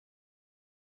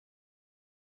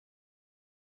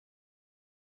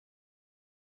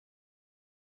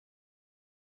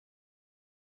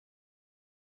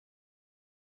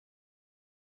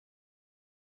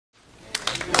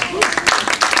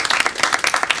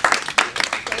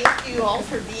you all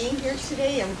for being here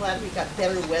today. I'm glad we got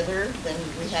better weather than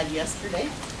we had yesterday.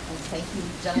 And thank you,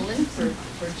 gentlemen,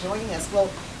 for joining us. Well,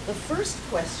 the first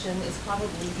question is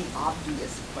probably the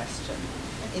obvious question.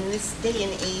 In this day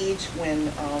and age when,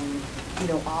 you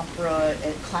know, opera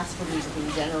and classical music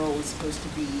in general is supposed to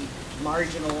be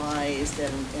marginalized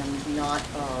and not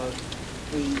a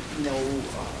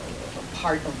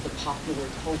part of the popular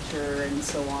culture and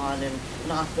so on, and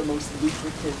not the most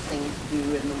lucrative thing to do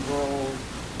in the world,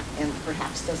 and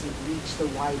perhaps doesn't reach the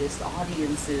widest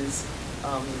audiences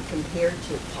compared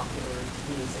to popular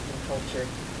music and culture.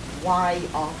 Why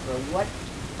opera? What,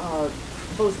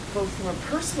 both from a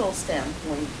personal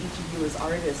standpoint, each of you as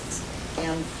artists,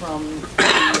 and from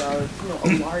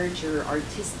a larger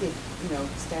artistic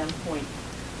standpoint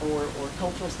or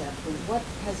cultural standpoint, what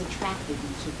has attracted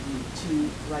each of you to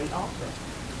write opera?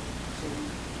 So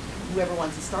whoever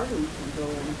wants to start, we can go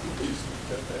and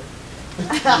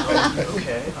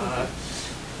Okay.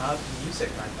 Music.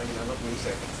 I mean, I love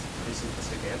music. It's a pretty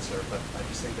simplistic answer, but I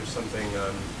just think there's something.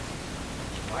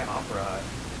 Why opera?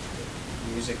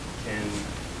 Music can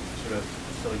sort of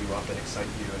fill you up and excite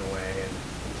you in a way, and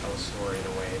tell a story in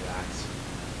a way that's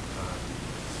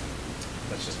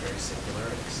just very singular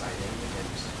and exciting and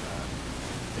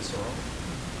visceral.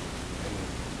 And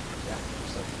yeah,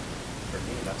 so for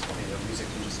me, that's why music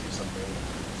can just do something.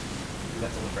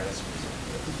 That's a librettist music.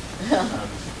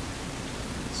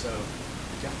 So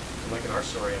yeah, and like in our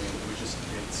story, I mean, it was just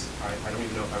I don't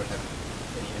even know if I would have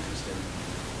any interest in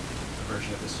a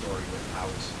version of the story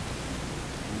without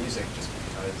music, just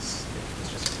because it was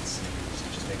just conceived.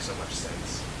 It just makes so much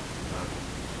sense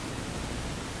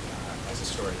as a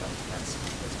story that's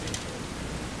being told.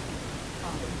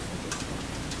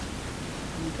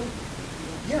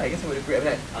 Yeah, I guess I would agree. I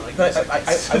mean, I like but music.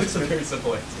 I would sort of very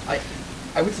simple answer.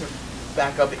 I would sort of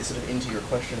back up sort of into your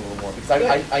question a little more, because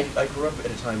I grew up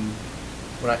at a time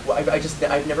when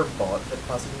I've never thought that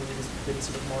classical music has been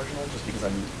sort of marginal, just because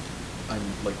I'm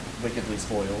like wickedly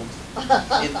spoiled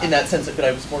in that sense. But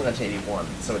I was born in 1981,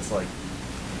 so it's like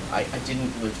I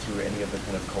didn't live through any of the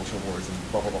kind of culture wars and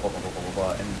blah blah blah blah blah blah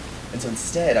blah. And so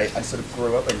instead, I sort of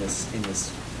grew up in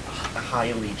this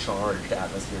highly charged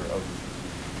atmosphere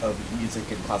of music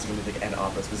and classical music and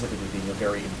opera specifically being a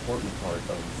very important part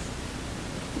of,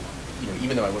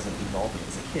 even though I wasn't involved in it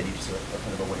as a kid, you just are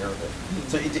kind of aware of it.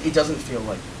 So it doesn't feel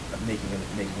like making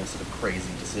a sort of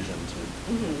crazy decision to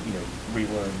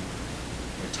relearn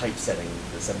typesetting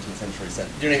the 17th century set.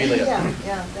 Do you know what I mean?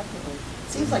 Yeah, definitely.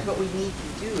 It seems like what we need to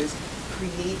do is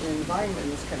create an environment in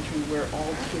this country where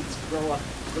all kids grow up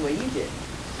the way you did.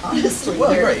 Honestly,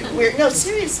 well, right. No,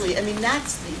 seriously. I mean, that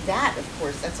of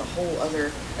course, that's a whole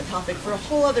other topic for a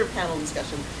whole other panel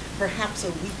discussion. Perhaps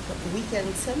a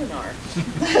weekend seminar.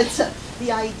 But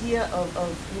the idea of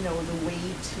the way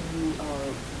to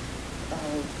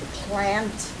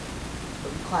plant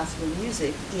classical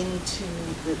music into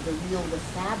the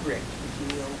fabric, if you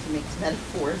will, to make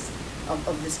metaphors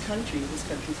of this country's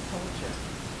culture.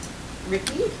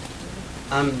 Ricky?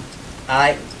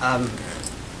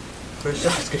 First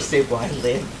off, I was going to say why I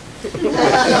live.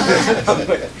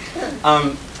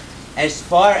 As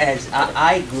far as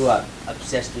I grew up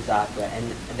obsessed with opera,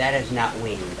 and that has not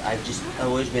waned. I've just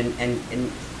always been, and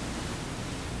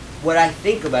what I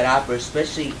think about opera,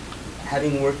 especially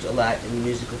having worked a lot in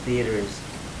musical theater, is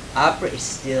opera is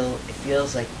still, it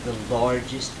feels like the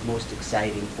largest, most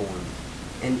exciting form.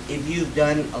 And if you've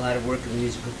done a lot of work in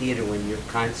musical theater when you're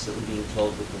constantly being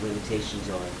told what the limitations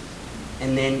are,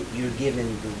 and then you're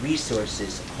given the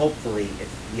resources, hopefully, if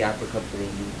the opera company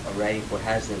you are writing for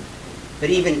has them, but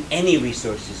even any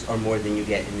resources are more than you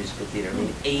get in musical theater. I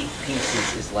mean, 8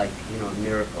 pieces is like, a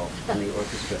miracle in the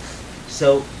orchestra.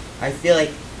 So I feel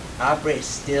like opera is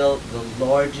still the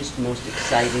largest, most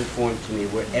exciting form to me,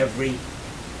 where every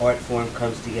art form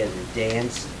comes together.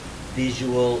 Dance,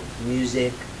 visual,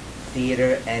 music,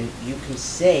 theater, and you can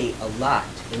say a lot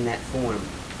in that form.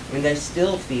 And I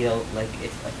still feel like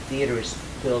if a theater is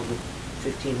filled with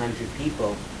 1,500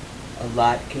 people, a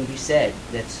lot can be said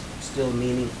that's still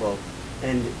meaningful.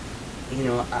 And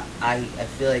I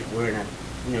feel like we're in a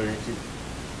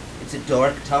it's a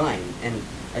dark time, and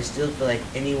I still feel like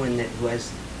anyone who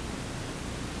has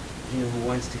who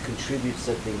wants to contribute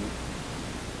something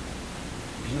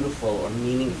beautiful or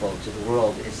meaningful to the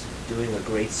world is doing a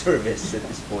great service at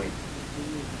this point.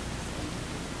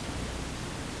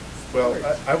 Well,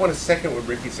 I want to second what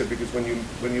Ricky said, because when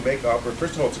you make opera,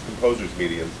 first of all, it's a composer's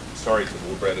medium. Sorry to the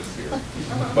librettists here,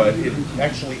 but it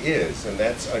actually is, and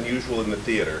that's unusual in the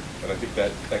theater. And I think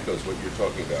that goes what you're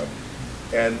talking about.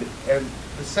 And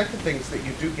the second thing is that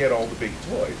you do get all the big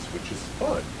toys, which is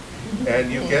fun.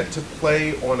 And you get to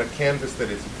play on a canvas that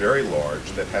is very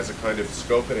large, that has a kind of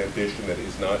scope and ambition that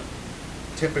is not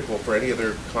typical for any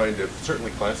other kind of,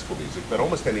 certainly classical music, but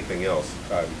almost anything else,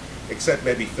 except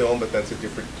maybe film, but that's a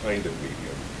different kind of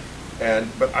medium.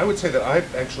 But I would say that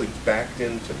I've actually backed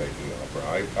into making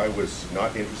opera. I was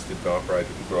not interested in opera. I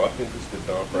didn't grow up interested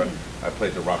in opera. I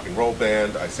played in a rock and roll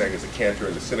band. I sang as a cantor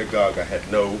in the synagogue. I had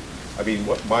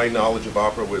what my knowledge of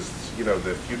opera was,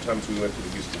 the few times we went to the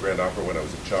Houston Grand Opera when I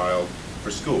was a child for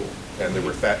school, and there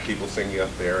were fat people singing up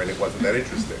there, and it wasn't that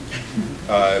interesting.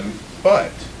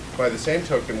 But by the same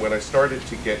token, when I started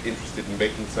to get interested in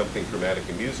making something dramatic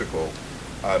and musical,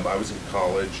 I was in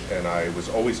college, and I was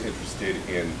always interested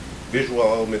in visual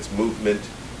elements, movement,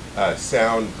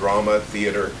 sound, drama,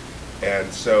 theater,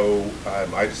 and so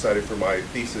I decided for my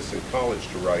thesis in college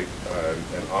to write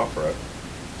an opera.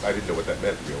 I didn't know what that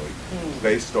meant, really,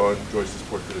 based on Joyce's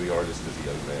portrait of the artist as a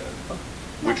young man,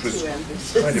 which was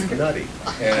kind of nutty.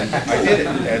 And I did it,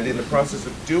 and in the process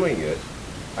of doing it,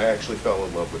 I actually fell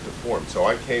in love with the form. So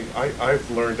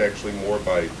I've learned actually more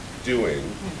by doing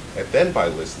and then by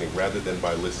listening, rather than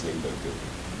by listening than doing.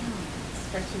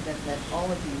 Especially that all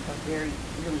of you have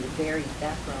really varied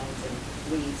backgrounds and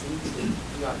ways into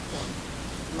the art form.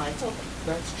 Michael?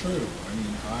 That's true. I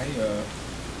mean, I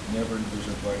never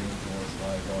envisioned writing for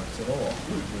live arts at all. I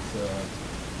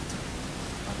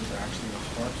was actually a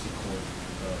harpsichord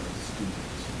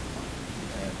student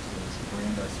at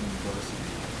Brandeis University.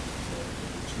 The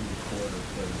tutor recorder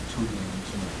that was tutoring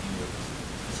into my ears.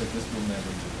 I said, this will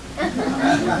never do.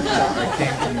 I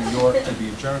came to New York to be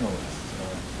a journalist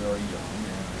very young,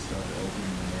 and I started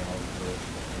opening the mail for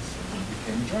Wallace and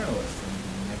became a journalist. And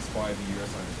in the next 5 years,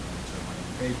 I was going to my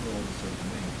own paper, all this sort of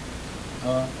thing.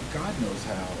 God knows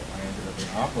how I ended up in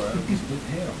opera. It was with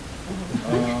him.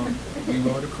 We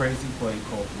wrote a crazy play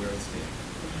called Where's Dick,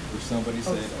 which somebody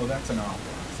said, oh, that's an opera.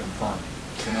 I said, fine,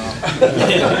 it's an opera.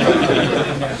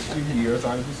 In the next few years,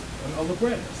 I was a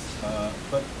librettist.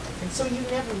 But I think so you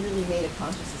never really made a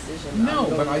conscious decision? No,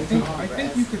 but I think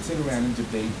we could sit around and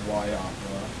debate why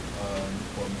opera,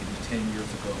 or maybe 10 years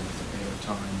ago was a better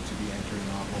time to be entering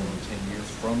opera, or 10 years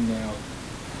from now.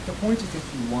 The point is, if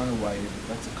you want to write it, if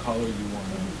that's a color you want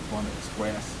to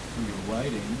express through your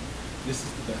writing, this is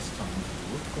the best time to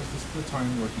do it, because this is the time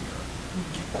we're here.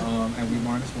 And we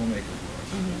might as well make it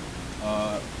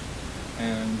work.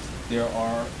 And there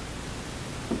are,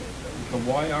 the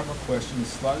why opera question is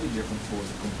slightly different for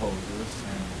the composers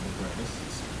and the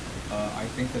librettists. I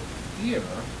think that the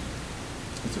theater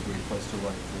is a great place to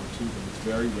write for too, but it's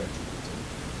very regimented.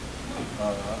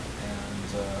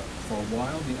 For a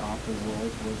while, the opera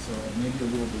world was maybe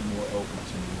a little bit more open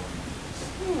to new ideas.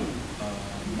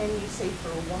 And you say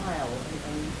for a while.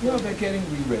 Well, they're getting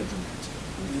re-regimented.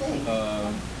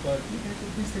 But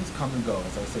these things come and go.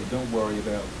 As I say, don't worry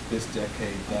about this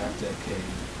decade, that decade.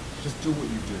 Just do what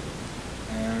you do.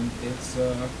 And it's,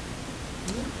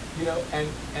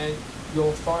 and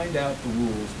you'll find out the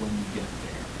rules when you get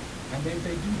there. And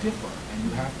they do differ, and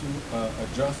you have to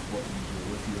adjust what you do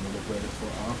if you're a librettist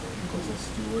for opera, because as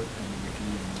Stewart and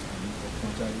Ricky and Nico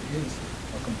point out, it is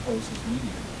a composer's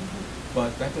medium.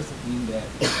 But that doesn't mean that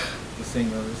the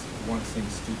singers want to sing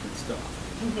stupid stuff.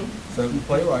 So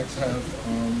playwrights have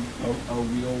a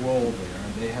real role there,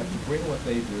 and they have to bring what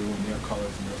they do and their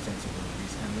colors and their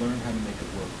sensibilities and learn how to make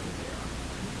it work for there.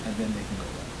 And then they can go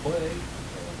write a play,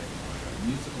 or they can write a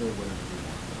musical, or whatever they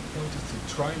want. Just to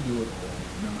try and do it all,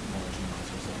 not marginalize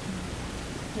yourself.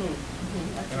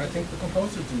 And I think the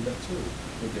composers do that too,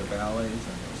 with their ballets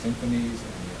and their symphonies,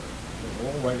 and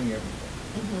they're all writing everything.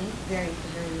 Very,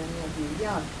 very many of you.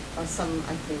 Yeah, some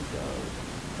I think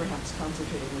perhaps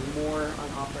concentrating more on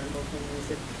opera and vocal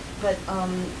music. But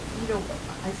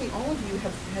I think all of you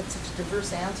have had such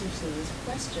diverse answers to this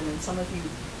question, and some of you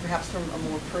perhaps from a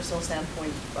more personal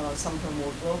standpoint, some from a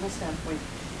more global standpoint.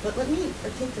 But let me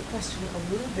take the question a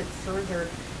little bit further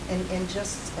and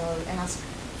just ask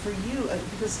for you,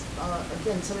 because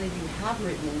again, so many of you have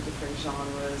written in different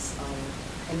genres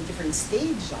and different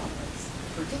stage genres,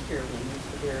 particularly.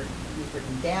 You've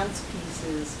written dance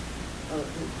pieces,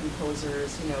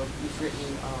 composers, you've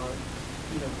written,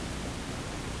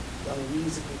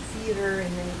 musical theater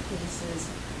in many cases.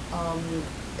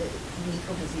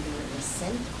 Nico has even written a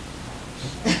centaur.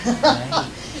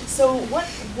 So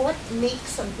what makes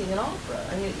something an opera?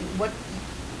 I mean,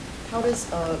 how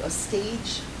does a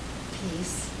stage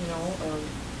piece,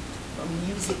 a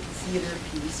music theater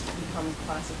piece become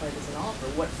classified as an opera?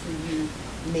 What for you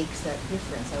makes that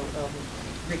difference?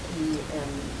 Ricky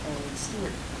and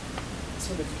Stewart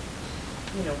sort of,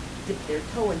 dip their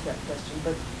toe into that question,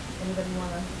 but anybody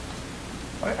want to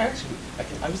I was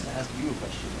going to ask you a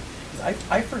question. Because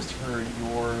I first heard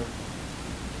your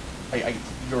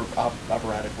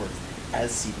operatic works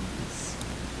as CDs,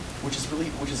 which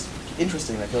is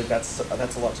interesting. I feel like that's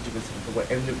a lot to do with the way,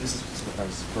 and this is when I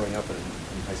was growing up in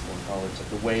high school and college, like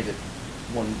the way that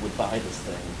one would buy this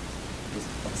thing was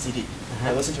on CD.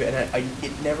 I listened to it, and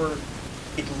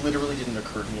it literally didn't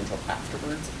occur to me until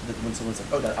afterwards that when someone's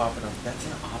like, "Oh, that opera, that's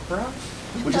an opera,"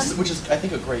 which is I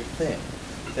think a great thing.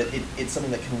 That it's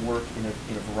something that can work in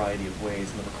a variety of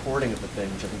ways, and the recording of the thing,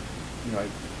 which I think, you know,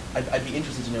 I'd be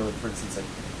interested to know, like, for instance, like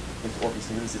with Orpheus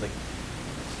and Eurydice, like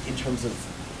in terms of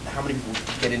how many people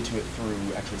get into it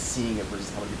through actually seeing it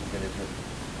versus how many people get into it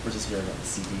versus hearing it on the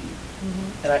CD.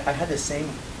 And I had this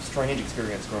same strange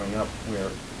experience growing up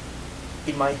where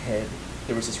in my head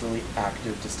there was this really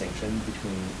active distinction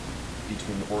between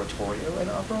oratorio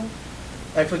and opera.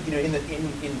 I feel like, you know, if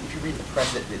you read the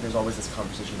press, there's always this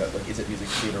conversation about, like, is it music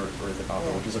theater or is it opera,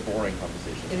 which is a boring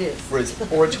conversation. It is. Whereas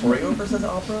oratorio versus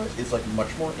opera is, like,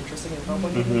 much more interesting and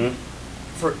complicated.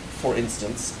 For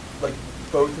instance, like,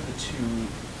 both of the two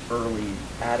early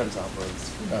Adams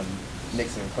operas,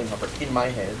 Nixon and Klinghoffer, in my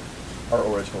head, are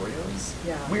oratorios.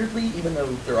 Yeah. Weirdly, even though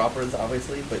they're operas,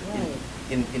 obviously, but Right.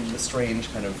 in the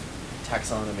strange kind of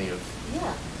taxonomy of...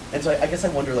 Yeah. And so I guess I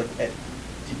wonder, like, do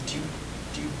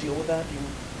you deal with that? Do you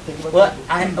think about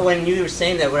that? Well, when you were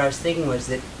saying that, what I was thinking was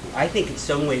that I think in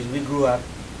some ways we grew up,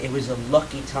 it was a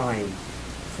lucky time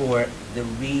for the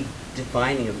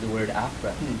redefining of the word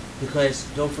opera. Because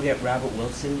don't forget, Robert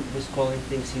Wilson was calling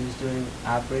things he was doing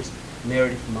operas.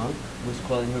 Meredith Monk was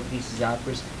calling her pieces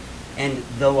operas. And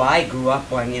though I grew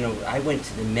up on, you know, I went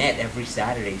to the Met every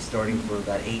Saturday starting from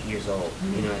about 8 years old,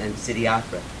 you know, and City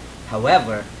Opera.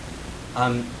 However,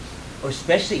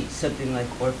 especially something like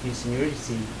Orpheus and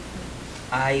Eurydice,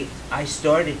 I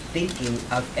started thinking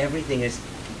of everything as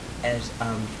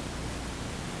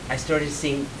I started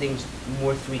seeing things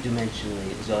more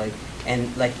three-dimensionally.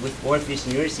 And like with Orpheus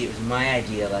and Eurydice, it was my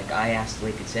idea. Like I asked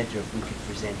Lincoln Center if we could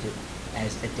present it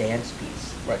as a dance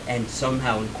piece, and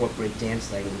somehow incorporate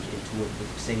dance language into what the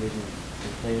singers and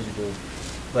players are doing.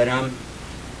 But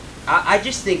I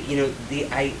just think, you know,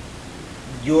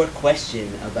 your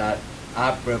question about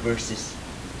opera versus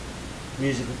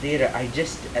musical theater, I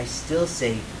still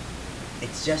say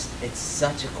it's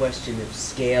such a question of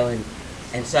scale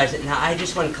and size. Now I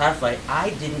just want to clarify,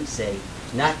 I didn't say,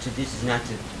 this is not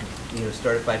to you know,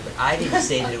 start a fight, but I didn't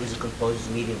say that it was a composer's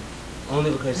medium,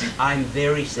 only because I'm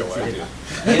very sensitive.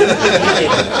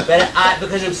 But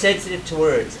because I'm sensitive to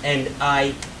words, and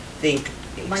I think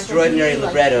extraordinary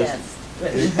librettos.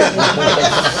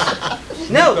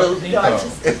 No,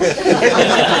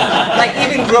 like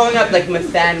even growing up, like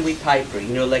Mathanwy Piper,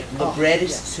 you know, like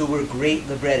librettists who were great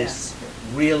librettists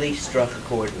really struck a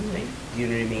chord with me. You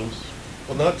know what I mean?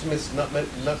 Well, not to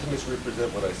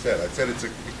misrepresent what I said. I said it's a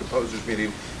composer's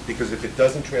medium because if it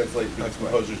doesn't translate to the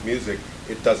composer's music,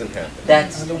 it doesn't happen.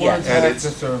 That's and the words and have it's,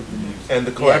 to serve the music. And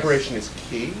the collaboration is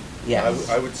key. Yes.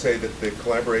 I would say that the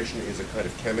collaboration is a kind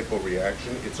of chemical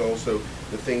reaction. It's also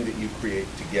the thing that you create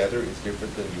together is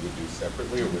different than you would do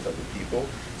separately or with other people.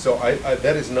 So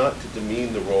that is not to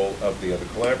demean the role of the other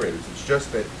collaborators. It's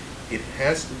just that it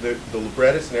has the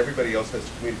librettist and everybody else has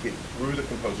to communicate through the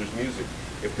composer's music.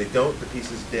 If they don't, the piece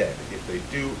is dead. If they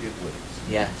do, it lives.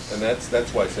 Yes. And that's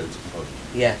why I said it's a composer.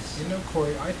 Yes. You know,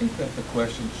 Corey, I think that the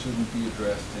question shouldn't be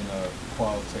addressed in a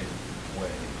qualitative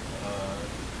way.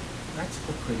 That's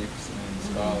for critics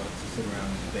and scholars to sit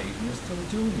around and debate, and they're still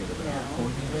doing it about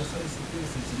Corey, this, is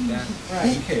that.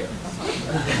 Who cares?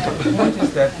 The point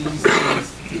is that these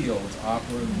fields,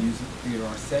 opera and music theater,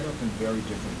 are set up in very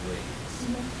different ways.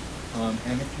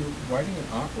 And if you're writing an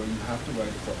opera, you have to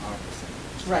write it for opera singers.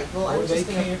 Right. Well, I was they just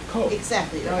gonna, can't cope.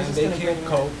 Exactly. I was And just they gonna can't bring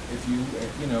cope if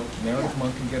you know, Meredith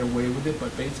Monk can get away with it,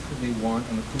 but basically they want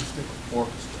an acoustic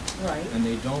orchestra. Right. And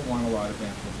they don't want a lot of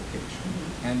amplification.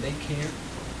 And they can't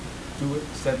do it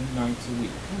 7 nights a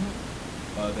week.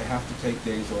 They have to take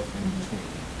days off in between.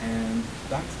 And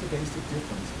that's the basic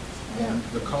difference. And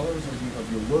the colors of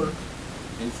your work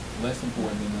is less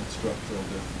important than that structural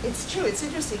difference. It's true. It's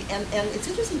interesting, and it's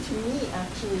interesting to me,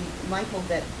 actually, Michael,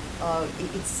 that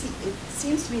it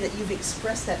seems to me that you've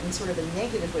expressed that in sort of a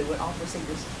negative way, what opera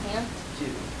singers can't do.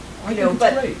 I think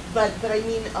it's great. But I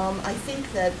mean, I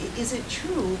think that is it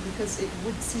true? Because it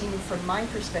would seem, from my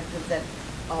perspective, that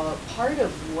part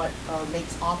of what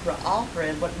makes opera opera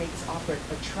and what makes opera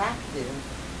attractive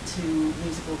to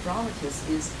musical dramatists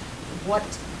is what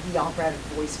the operatic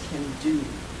voice can do.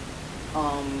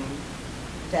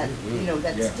 That you know,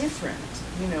 that's different.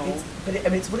 You know, I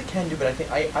mean, it's what it can do, but I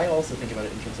think I also think about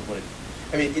it in terms of what it.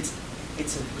 I mean, it's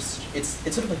it's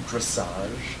sort of like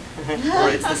dressage,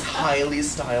 where it's this highly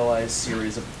stylized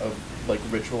series of like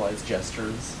ritualized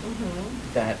gestures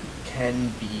that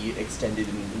can be extended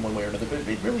in one way or another, but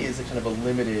it really is a kind of a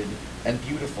limited and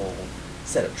beautiful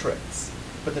set of tricks.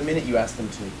 But the minute you ask them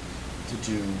to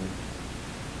do,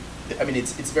 I mean,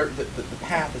 it's very, the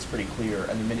path is pretty clear,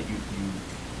 and the minute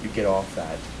you get off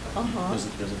that,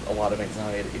 there's a lot of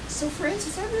anxiety. So for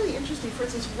instance, I'm really interested, for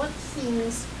instance, what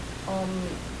things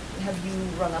have you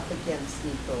run up against,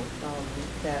 Nico,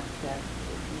 that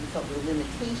you felt were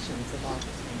limitations of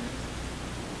opera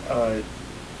singers?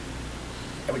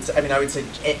 I would say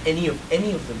any of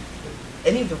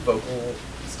the vocal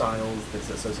styles that's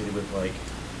associated with like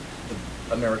the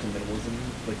American minimalism,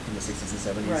 like from the 60s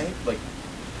and 70s, right. like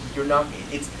you're not.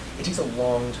 It takes a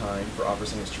long time for opera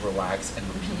singers to relax and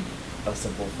repeat a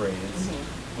simple phrase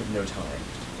with no time.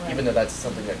 Right. Even though that's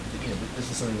something that, you know, this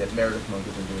is something that Meredith Monk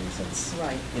has been doing since,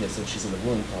 you know, since she's in the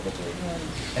womb probably.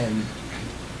 Right.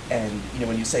 And you know,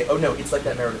 when you say, oh no, it's like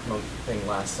that Meredith Monk thing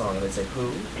last song, and they say,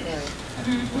 who? Yeah.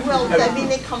 Well, I mean,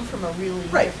 they come from a really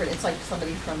different, it's like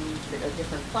somebody from a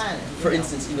different planet. For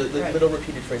instance, you know, the little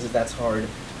repeated phrases, that's hard.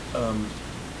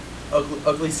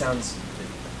 Ugly sounds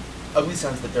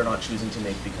that they're not choosing to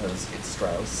make because it's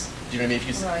Strauss. Do you know what I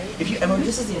mean? If you, I mean,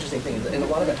 this is the interesting thing, and a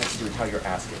lot of it has to do with how you're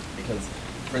asking. Because,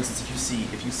 for instance, if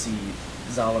you see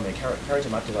Salome, Cari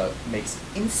Tomatula makes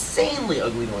insanely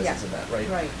ugly noises in that, right?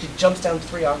 Right. She jumps down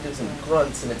 3 octaves and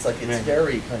grunts, and it's like it's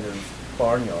very kind of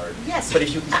barnyard. Yes. But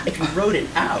if you wrote it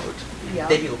out,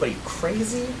 they'd be like, "What are you,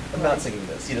 crazy? I'm not singing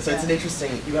this." You know, so it's an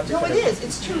interesting. You have to. No, it is.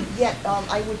 It's true. Yet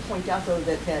I would point out though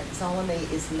that Salome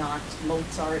is not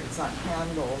Mozart. It's not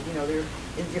Handel. You know, they're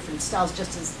in different styles,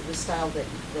 just as the style that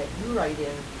you write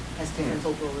in has different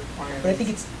vocal requirements. But I think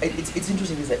it's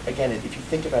interesting because that, again, if you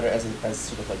think about it as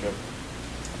sort of like a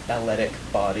balletic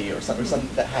body or something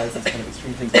that has these kind of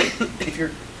extreme things, if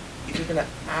you're going to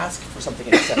ask for something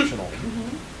exceptional.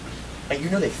 You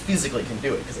know they physically can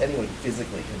do it because anyone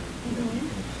physically can. You know,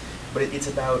 but it's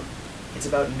about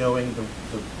knowing the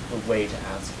way to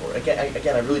ask for it.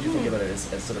 Again, I really do think about it as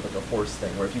sort of like a horse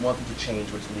thing, where if you want them to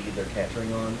change which lead they're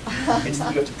cantering on, you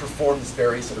have to perform this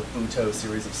very sort of Butoh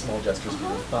series of small gestures with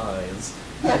your thighs,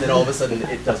 and then all of a sudden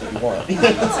it does what you want.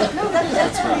 No,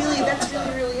 that's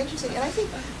really interesting, and I think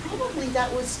probably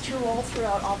that was true all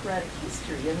throughout operatic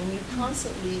history. I mean, you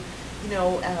constantly. You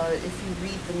know, if you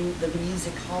read the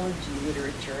musicology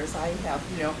literature, as I have,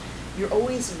 you know, you're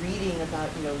always reading about,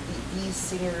 you know, these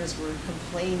singers were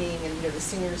complaining, and, you know, the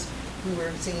singers who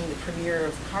were singing the premiere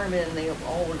of Carmen, they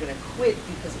all were going to quit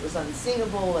because it was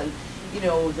unsingable, and, you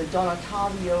know, the Don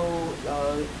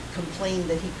Ottavio complained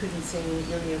that he couldn't sing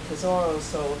Il mio tesoro,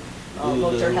 so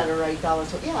Mozart had to write Ballad.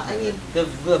 So, yeah, I mean...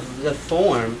 The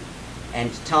form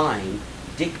and time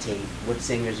dictate what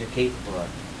singers are capable of.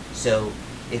 So...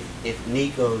 If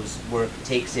Nico's work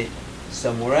takes it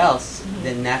somewhere else,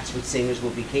 then that's what singers will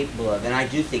be capable of. And I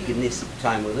do think in this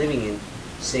time we're living in,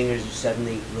 singers are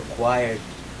suddenly required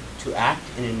to act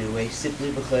in a new way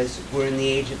simply because we're in the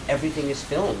age of everything is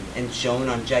filmed and shown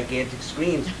on gigantic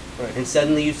screens. Right. And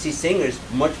suddenly you see singers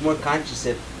much more conscious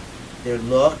of their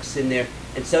looks and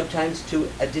sometimes to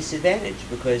a disadvantage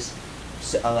because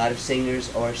a lot of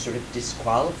singers are sort of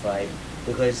disqualified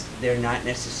because they're not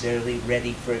necessarily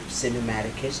ready for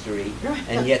cinematic history,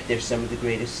 and yet they're some of the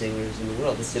greatest singers in the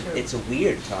world. It's a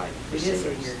weird time for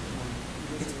singers.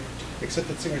 Except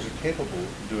that singers are capable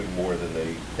of doing more than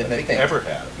they think. Ever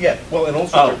have. Yeah. Well, and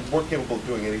also they're more capable of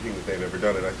doing anything that they've ever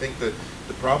done. And I think that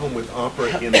the problem with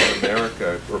opera in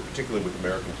America, or particularly with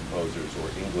American composers or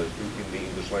English in the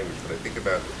English language, but I think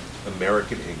about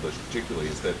American English particularly,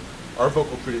 is that our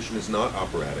vocal tradition is not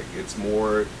operatic. It's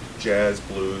more jazz,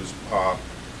 blues, pop,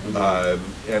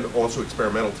 and also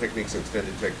experimental techniques and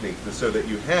extended techniques. So that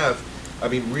you have, I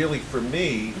mean, really for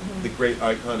me, the great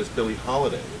icon is Billie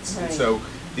Holiday. And so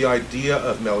the idea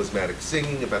of melismatic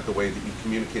singing, about the way that you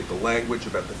communicate the language,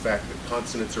 about the fact that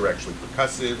consonants are actually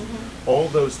percussive, all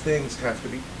those things have to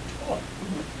be taught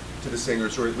to the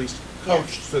singers, or at least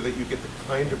coached, so that you get the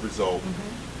kind of result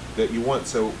that you want.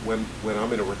 So when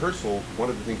I'm in a rehearsal, one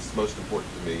of the things that's most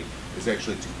important to me is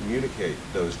actually to communicate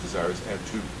those desires and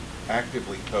to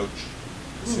actively coach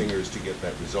the singers to get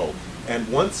that result. And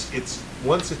once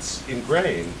it's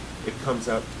ingrained, it comes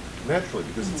out naturally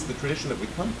because it's the tradition that we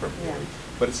come from, really.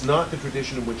 But it's not the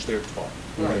tradition in which they're taught.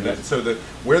 And so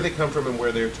where they come from and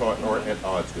where they're taught are at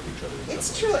odds with each other.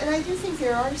 It's true, and I do think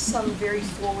there are some very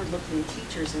forward-looking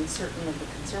teachers in certain of the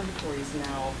conservatories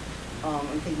now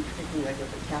I'm thinking particularly like of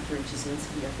Catherine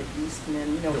Jasinski up at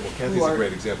Eastman, Yeah, well, Kathy's who a are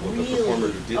great example of a really, performer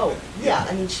who did that. Yeah,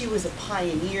 I mean, she was a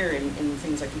pioneer in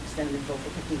things like extended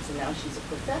vocal techniques, and now she's a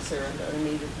professor at a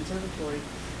major conservatory.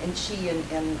 And she and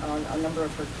a number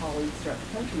of her colleagues throughout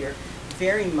the country are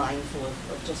very mindful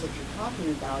of just what you're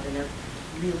talking about, and are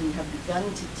really have begun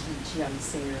to teach young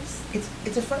singers.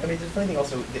 It's a funny thing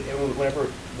also. Whenever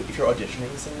if you're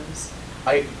auditioning singers,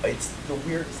 it's the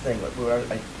weirdest thing. Like where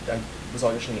I was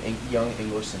auditioning young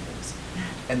English singers,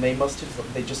 and they must have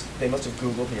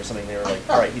Googled me or something. They were like,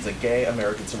 all right, he's a gay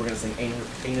American, so we're gonna sing "Ain't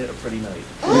It a Pretty Night."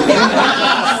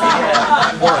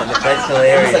 One. That's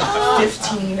hilarious. It was like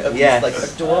 15 of these like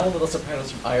adorable little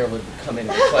sopranos from Ireland would come in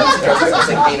and class dresses and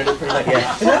sing "Ain't It a Pretty Night."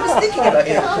 Yeah. And I was thinking about "Ain't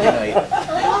It a Pretty Night,"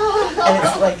 and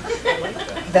it's like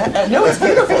that. No, it's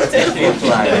beautiful. It's beautiful.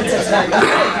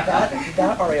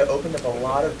 That aria opened up a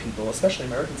lot of people, especially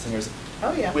American singers,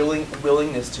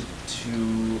 willingness to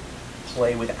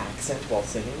play with accent while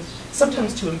singing,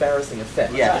 sometimes to embarrassing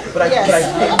effect. Yeah. But I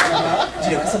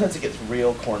think, sometimes it gets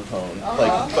real corn-pone.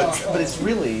 But it's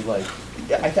really like,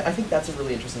 I think that's a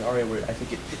really interesting aria where I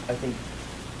think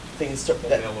things start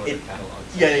that it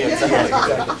catalogs.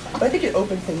 Exactly. But I think it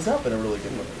opened things up in a really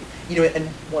good way. And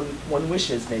one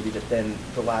wishes maybe that then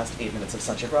the last 8 minutes of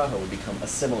Satyagraha would become a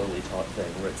similarly taught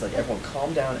thing, where it's like everyone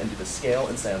calm down and do the scale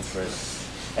in Sanskrit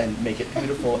and make it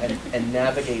beautiful and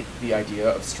navigate the idea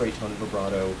of straight tone and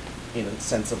vibrato in a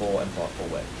sensible and thoughtful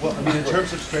way. Well, I mean, in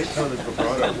terms of straight tone and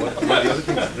vibrato, one of the other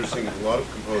things that's interesting is a lot of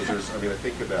composers, I mean, I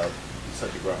think about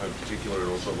Satyagraha in particular,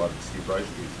 and also a lot of Steve Reich's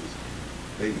pieces,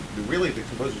 the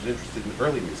composer's interested in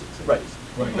early music singers,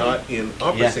 not in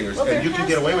opera singers, Well, and you can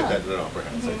get away with been. that in an opera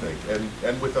house, I think,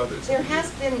 and with others. There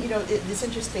has been, this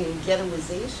interesting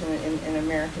ghettoization in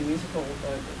American musical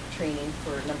training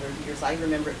for a number of years. I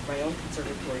remember it from my own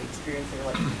conservatory experience. They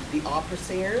were like the opera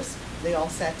singers. They all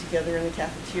sat together in the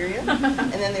cafeteria.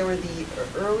 And then there were the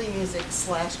early music /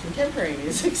 contemporary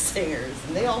music singers,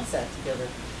 and they all sat together.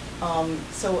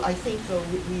 So I think, though,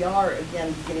 we are,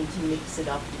 again, beginning to mix it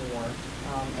up more.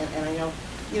 And I know,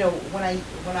 when I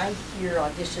hear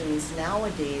auditions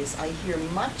nowadays, I hear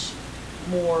much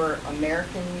more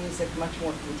American music, much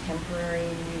more contemporary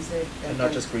music. And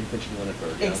not just Greenfinch and Linnet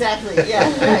Bird. Exactly, yeah,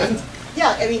 right.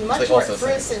 Yeah, I mean, much more, for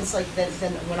sing. instance, like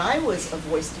than when I was a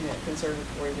voice student at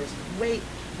conservatory, there's way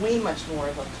much more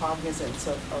of a cognizance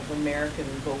of American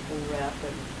vocal rep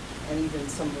and even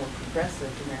some more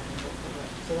progressive American vocal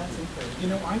rep. So that's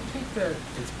encouraging. I think that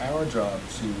it's our job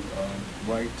to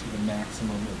write to the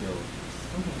maximum abilities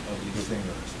of these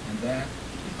singers, and that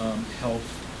helps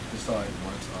decide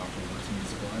what's opera, what's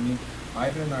musical. I mean,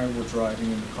 Ivan and I were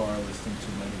driving in the car listening to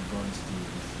Leonard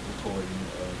Bernstein's recording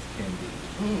of Candide,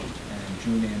 and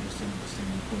June Anderson was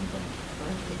singing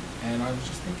Kumbaya. And I was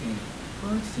just thinking,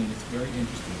 Bernstein, it's very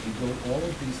interesting. He wrote all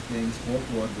of these things for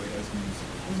Broadway as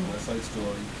musicals, West Side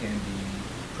Story, Candide,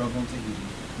 Trouble in Tahiti,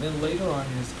 and then later on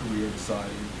in his career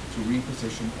decided to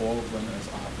reposition all of them as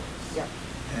operas. Yep.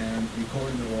 And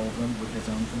recorded all of them with his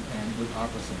own companion, with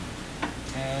opera singers.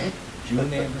 And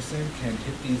June Anderson can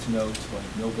hit these notes like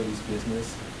nobody's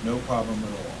business, no problem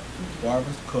at all.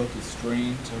 Barbara Cook is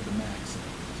strained to the maximum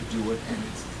to do it, and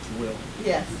it's thrilling.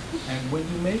 Yes. And when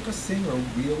you make a singer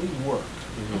really work,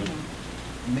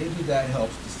 maybe that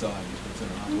helps decide if it's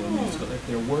an opera or musical. If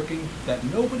they're working, that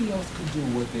nobody else can do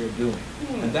what they're doing.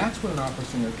 And that's what an opera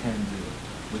singer can do.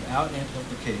 Without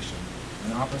amplification,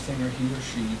 an opera singer, he or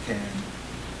she can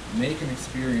make an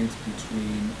experience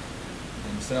between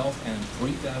themselves and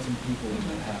 3,000 people in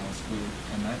that house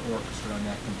and that orchestra and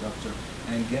that conductor,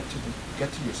 and get to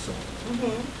your soul.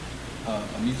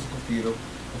 A musical theater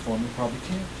performer probably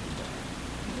can't do that.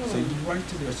 So you write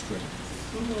to their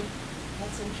strengths.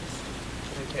 That's interesting.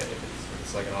 They can't if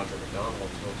it's like an Audra McDonald,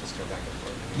 they'll just go back and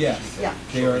forth. Yes. Yeah.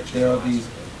 There are these.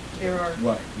 There are.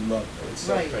 Right. We love them. It's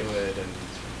so Right. fluid and.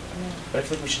 But I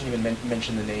feel like we shouldn't even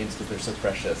mention the names because they're so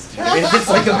precious. I mean, it's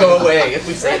like they'll go away if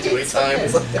we say it too many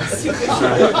times. They'll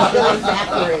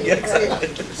evaporate. Yeah,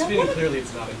 exactly. Speaking clearly,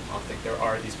 it's not impossible. There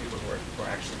are these people who are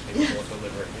actually capable of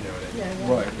delivering,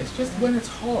 Right. It's just when it's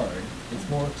hard, it's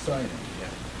more exciting. Yeah.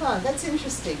 Huh, that's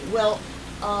interesting. Well,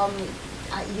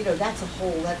 that's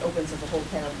that opens up a whole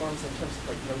can of worms in terms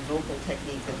of vocal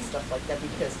technique and stuff like that,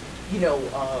 because,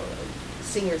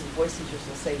 singers and voice teachers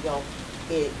will say, well,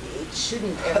 it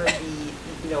shouldn't ever be,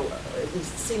 at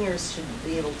least singers should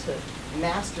be able to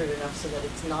master it enough so that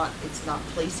it's not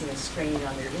placing a strain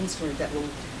on their instrument that will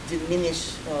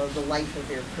diminish the life of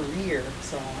their career and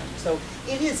so on. So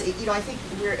it is, I think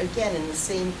we're again in the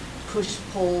same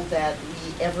push-pull that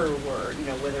we ever were,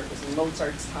 whether it was in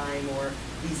Mozart's time or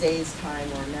Lizet's time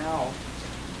or now.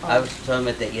 I was talking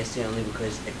about that yesterday only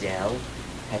because Adele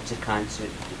had to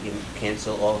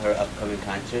cancel all her upcoming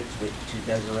concerts with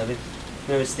 2011.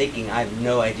 And I was thinking, I have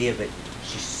no idea, but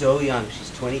she's so young,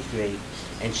 she's 23,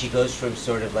 and she goes from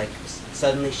sort of like,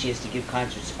 suddenly she has to give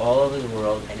concerts all over the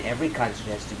world, and every concert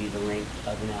has to be the length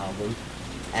of an album.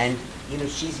 And, you know,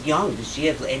 she's young. Does she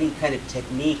have any kind of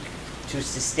technique to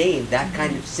sustain that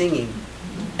kind of singing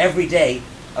every day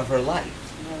of her life?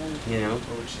 You know?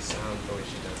 Or would she sound the way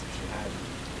she does if she had?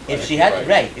 If she had,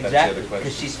 right, That's the exactly, other question.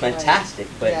 because she's fantastic,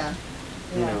 but, Yeah,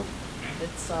 you yeah. know.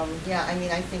 It's, yeah, I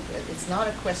mean, I think it's not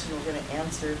a question we're gonna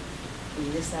answer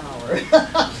in this hour.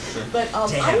 But I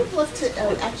Damn. would love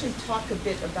to actually talk a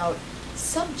bit about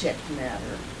subject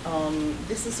matter.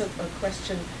 This is a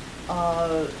question,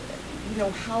 you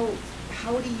know, how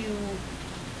do you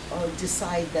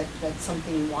decide that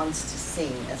something wants to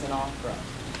sing as an opera?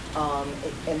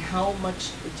 And how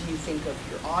much do you think of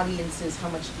your audiences? How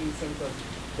much do you think of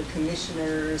the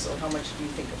commissioners? Or how much do you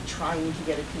think of trying to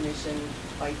get a commission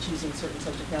by choosing certain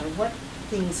subject matter? What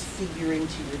things figure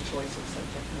into your choice of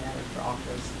subject matter for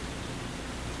operas?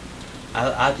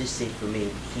 I'll just say for me,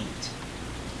 heat.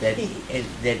 That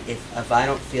if I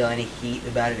don't feel any heat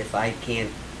about it, if I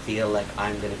can't feel like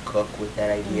I'm gonna cook with that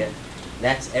idea,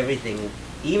 that's everything.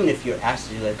 Even if you're asked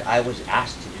to do, like I was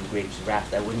asked to do Grapes of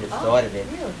Wrath, I wouldn't have thought of it.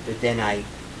 Really? But then I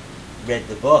read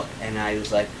the book and I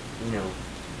was like, you know,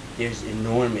 there's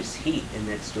enormous heat in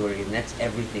that story, and that's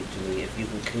everything to me. If you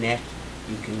can connect,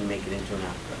 you can make it into an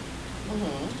opera.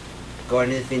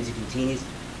 Garden of the Finzi Continues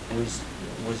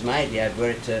was my idea. I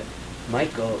brought it to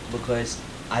Michael because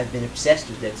I've been obsessed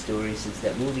with that story since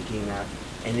that movie came out,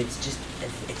 and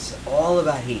it's all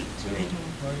about heat to me.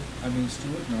 Right. I mean,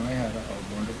 Stewart and I had a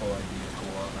wonderful idea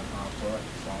for an opera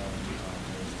following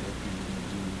was that we were going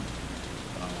to do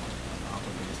an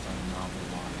opera based on a novel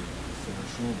by Sarah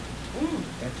Schulman.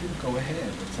 That didn't go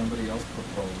ahead, but somebody else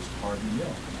proposed Hard Milk,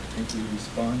 and I think we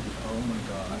responded, oh my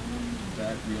God,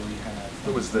 that really has...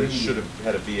 It was the should have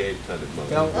had a V8 kind of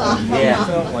moment.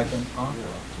 Felt like an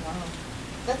opera. Wow.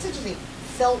 That's interesting.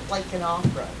 Felt like an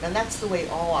opera, and that's the way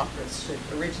all operas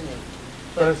should originate.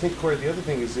 But I think, Corey, the other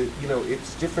thing is that, you know,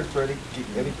 it's different for any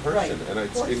person, Right, and of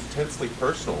it's course. intensely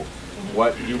personal.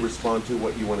 What you respond to,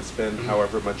 what you want to spend,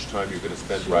 however much time you're going to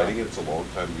spend writing it. It's a long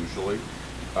time usually.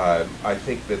 I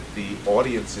think that the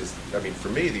audience is, I mean, for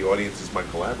me, the audience is my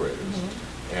collaborators,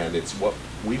 and it's what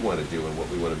we want to do and what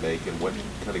we want to make and what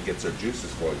kind of gets our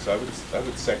juices flowing. So I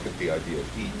would second the idea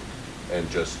of heat and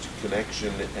just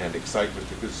connection and excitement,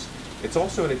 because it's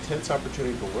also an intense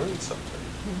opportunity to learn something.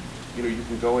 You know, you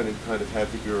can go in and kind of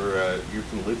have you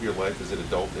can live your life as an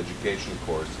adult education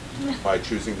course by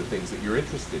choosing the things that you're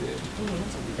interested in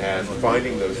and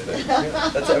finding those things. Yeah,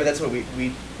 that's what we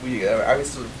I was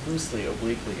sort of loosely,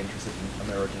 obliquely interested in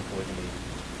American polygamy,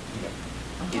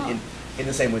 you know, in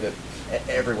the same way that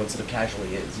everyone sort of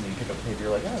casually is. You know, you pick up a paper,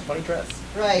 you're like, oh, funny dress.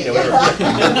 Right. You know, whatever. Right.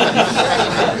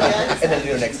 And then,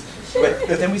 you know, next.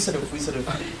 But then we sort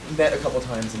of met a couple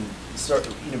times and start.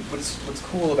 You know, what's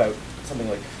cool about something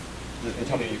like the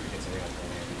topic. You could get something else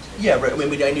on. Yeah, right. I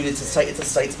mean, I knew it's a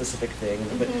site-specific thing,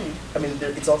 but I mean,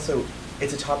 it's also a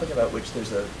topic about which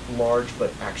there's a large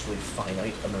but actually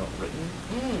finite amount written.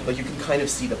 Like you can kind of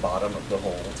see the bottom of the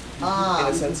hole in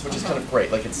a sense, which is kind of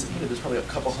great. Like it's, you know, there's probably a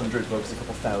couple hundred books, a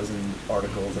couple thousand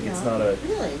articles. Like it's not a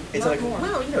really. It's not like more.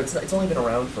 well, you know, it's only been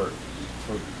around for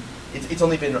it's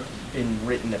only been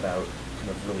written about kind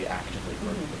of really actively for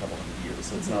a couple hundred years.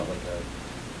 So it's not like a,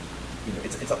 you know,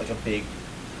 it's not like a big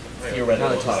theoretical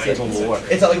Not like topic. the Civil War.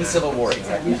 It's not like the Civil War,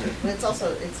 exactly. But it's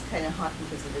also, it's kind of hot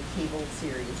because of the cable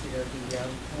series, you know, the...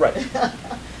 Right.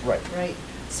 Right. Right.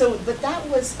 So, but that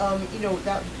was, you know,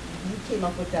 that you came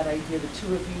up with that idea, the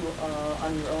two of you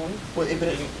on your own? Well, it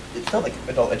felt like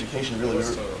adult education, really. It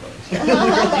was total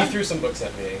He threw some books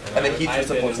at me, And then he threw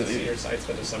some books at you. I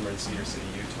spent a summer in Cedar City,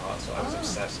 Utah, so I was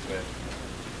obsessed with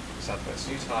Southwest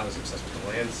Utah. I was obsessed with the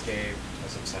landscape. I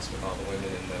was obsessed with all the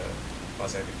women in the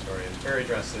quasi-Victorian fairy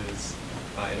dresses,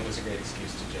 and it was a great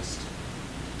excuse to just,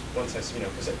 once I, you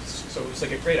know, because so it was like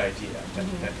a great idea that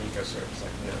Nico sort of was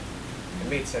like, you know, it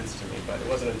made sense to me, but it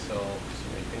wasn't until, you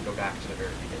know, you can go back to the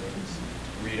very beginnings,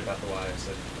 read about the wives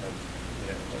of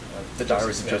you know, of The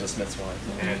Diaries of Joseph Smith's wives.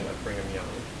 and of Brigham Young.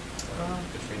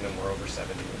 Between them, we're over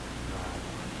 70.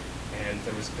 And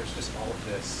there's just all of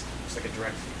this, it's like a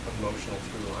direct emotional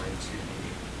through line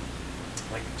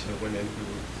to the women who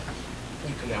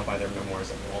You can now buy their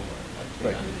memoirs at Walmart.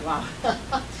 Right. Wow.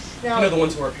 You Now, know, the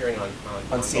ones who are appearing on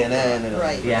CNN and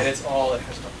Right. Yeah. And it's all, it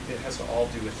has to all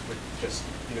do with just,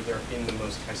 you know, they're in the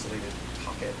most isolated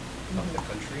pocket of the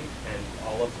country, and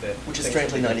all of the which is things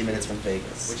strangely that 90 they go minutes through, from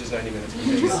Vegas. which is 90 minutes from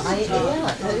Vegas.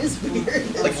 yeah, that is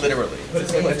weird. Like literally. But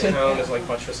it's like the town is like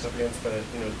buttressed up against the,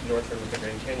 you know, north rim of the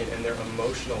Grand Canyon, and their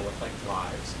emotional like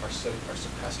lives are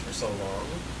suppressed for so long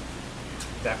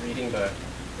that reading the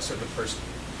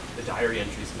diary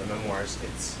entries and the memoirs,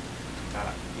 it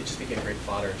just became a great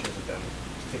fodder in terms of them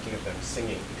thinking of them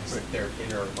singing, because their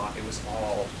inner life, it was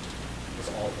all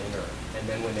inner. And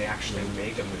then when they actually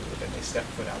make a move and they step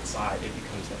foot outside, it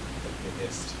becomes like the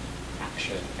biggest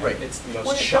action. And Right. it's the most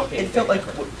Well, shocking it felt thing like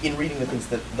ever. in reading the things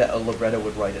that a libretto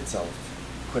would write itself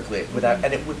quickly without,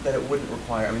 and it wouldn't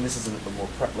require. I mean, this isn't a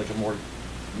more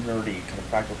nerdy kind of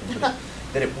practical thing, but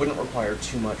that it wouldn't require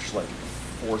too much like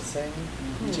forcing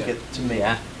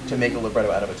to make a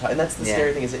libretto out of a time. And that's the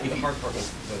scary thing, is that The hard part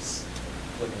was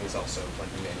polygamy is also like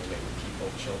many people,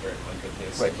 children, hundreds. You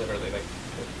know, so Right. literally, like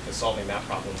the solving that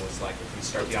problem was like if we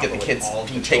start the Get opera the with kids all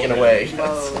being the taken children, away.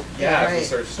 Whoa. Yeah, if we Right.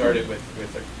 sort of started with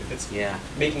if it's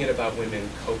making it about women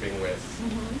coping with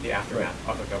the aftermath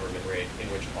of a government raid in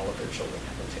which all of their children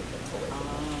have been taken away from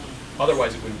them.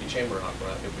 Otherwise, it wouldn't be chamber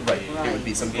opera. It would be It would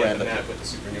be some the grand. Met with the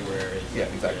supernumerary. Yeah,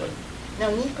 exactly. Now,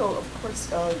 Nico, of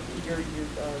course, your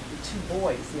the two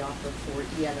boys, the opera for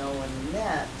ENO and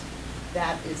Met,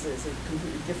 that is a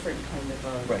completely different kind of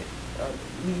a. Right.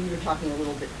 We were talking a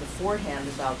little bit beforehand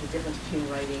about the difference between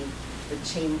writing the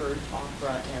chambered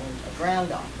opera and a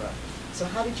grand opera. So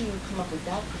how did you come up with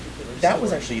that particular story? That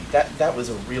was actually that was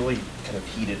a really kind of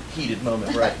heated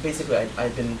moment where basically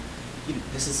I've been,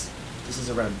 this is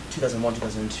around 2001,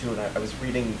 2002, and I was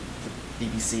reading the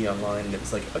BBC online, and it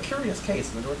was like a curious case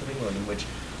in the north of England in which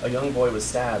a young boy was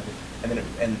stabbed, and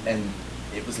then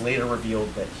it was later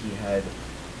revealed that he had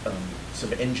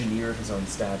sort of engineered his own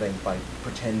stabbing by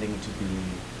pretending to be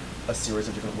a series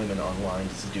of different women online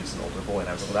to seduce an older boy. And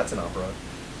I was like, well, that's an opera.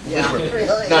 Yeah, Literally.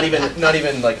 really. Not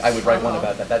even like I would write one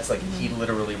about that. That's like he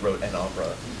literally wrote an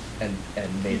opera and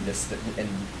made this and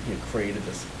created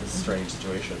this strange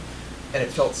situation, and it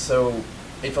felt so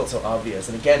obvious.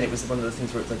 And again, it was one of those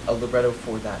things where it's like a libretto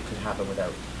for that could happen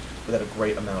without a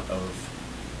great amount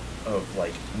of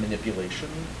like manipulation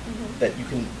that you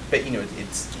can. But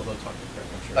it's. Although talking Craig,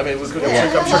 I'm sure. I mean,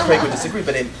 I'm sure Craig would disagree,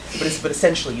 but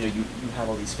essentially, you have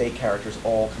all these fake characters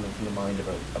all coming from the mind of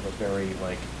a very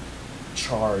like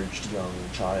charged young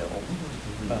child,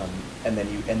 and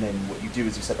then what you do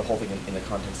is you set the whole thing in the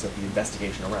context of the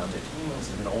investigation around it.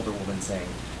 Sort of an older woman saying,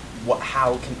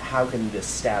 how can this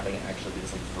stabbing actually be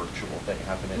this like virtual thing?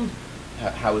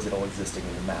 How is it all existing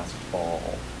in a masked ball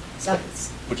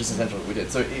space? Which is essentially what we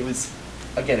did. So it was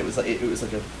like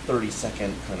a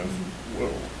 30-second kind of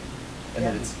whoa, and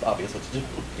then it's obvious what to do.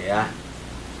 Yeah.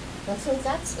 So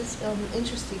that's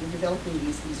interesting, developing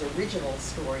these original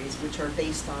stories, which are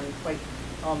based on quite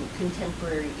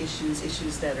contemporary issues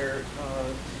that are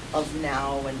of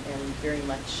now and very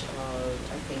much,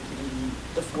 I think, in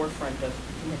the forefront of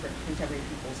contemporary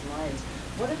people's minds.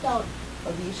 What about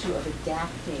the issue of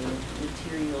adapting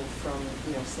material from,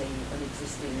 say, an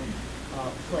existing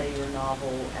play or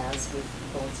novel, as with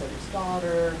Bonesetter's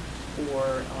Daughter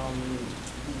or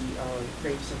the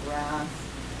Grapes of Wrath?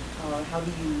 How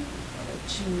do you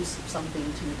choose something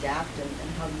to adapt, and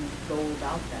how do you go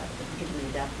about that, particularly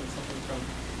adapting something from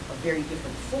a very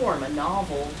different form, a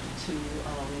novel, to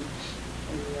a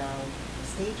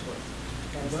stage work,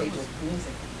 stage work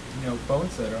music?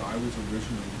 Bonesetter, I was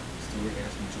originally, Stewart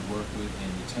asked me to work with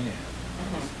Andy Tennant.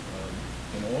 I was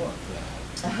in awe of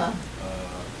that.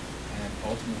 And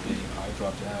ultimately, I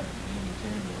dropped out and Amy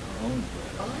came with her own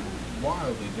libretto,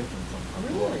 wildly different from her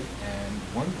book, and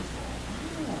wonderful.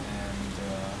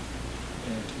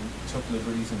 And took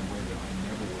liberties in a way that I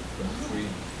never would have been free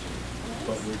enough to.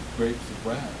 But with Grapes of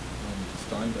Wrath,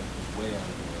 Steinbeck was way out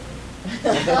of the way.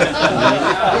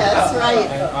 Yes, right.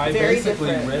 And I Very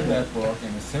basically different. read that book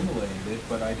and assimilated it,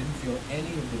 but I didn't feel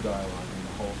any of the dialogue in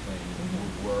the whole thing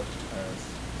would work as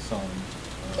sung.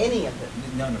 Any of it?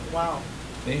 None of it. Wow.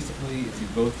 Basically, if you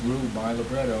go through my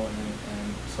libretto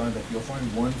and Steinbeck, you'll find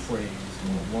one phrase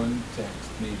or one text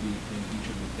maybe in each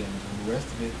of the things, and the rest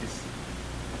of it is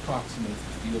approximates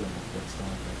the feeling of what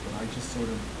Steinbeck. But I just sort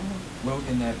of wrote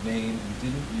in that vein and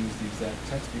didn't use the exact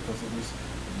text because it was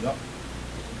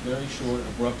very short,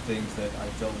 abrupt things that I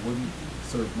felt wouldn't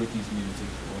serve Ricky's music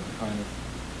or the kind of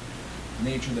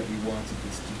nature that we wanted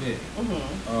this to be.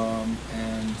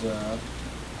 And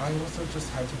I also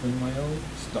just had to bring my own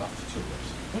stuff to it.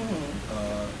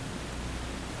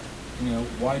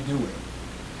 Why do it?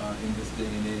 in this day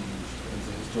and age as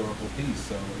a historical piece.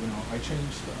 So, I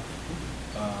changed stuff.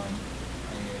 I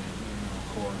added, a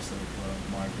chorus of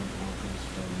migrant workers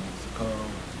from Mexico, and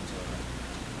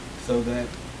so that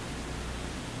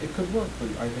it could work, but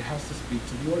it has to speak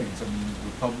to the audience. I mean,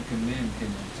 Republican men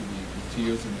came up to me with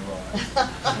tears in their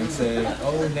eyes and said,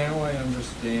 "Oh, now I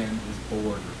understand his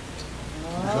border."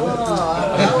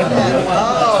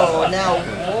 Oh, now,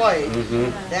 boy,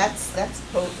 that's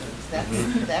potent.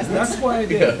 That's why I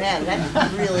did. Man,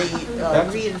 that really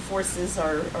reinforces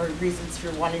our reasons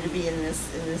for wanting to be in this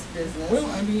business. Well,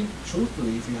 I mean,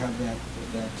 truthfully, if you have that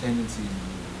tendency in you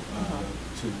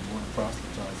to want to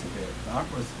proselytize a bit,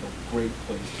 opera is a great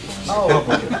place to find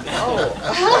Republicans.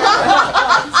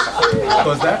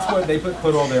 Because that's where they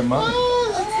put all their money.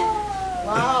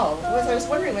 Wow. I was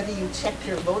wondering whether you checked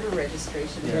your voter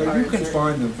registration cards. You can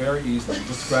find them very easily.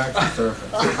 Just scratch the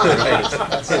surface.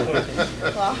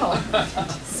 Wow.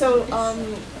 So,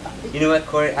 you know what,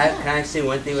 Corey? Can I say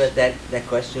one thing about that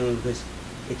question? Because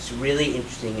it's really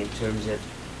interesting in terms of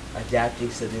adapting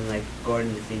something like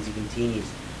Gordon the Things He Continues,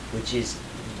 which is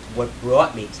what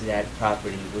brought me to that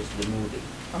property was the movie.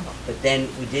 But then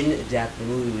we didn't adapt the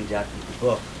movie, we adapted the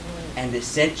book. And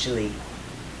essentially,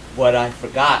 what I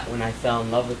forgot when I fell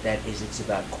in love with that is it's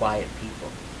about quiet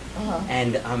people.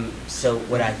 And so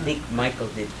what I think Michael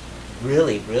did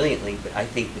really brilliantly, but I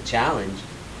think the challenge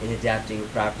in adapting a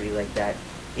property like that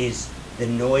is the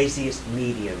noisiest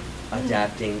medium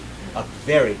adapting a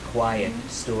very quiet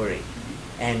story,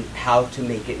 and how to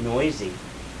make it noisy,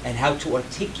 and how to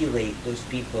articulate those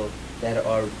people that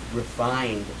are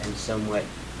refined and somewhat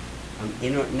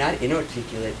not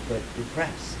inarticulate, but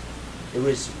repressed. It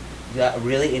was a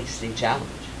really interesting challenge.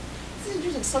 This is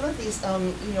interesting. Some of these,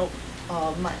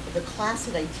 the class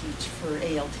that I teach for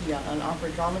ALT on opera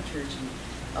dramaturgy,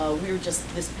 we were just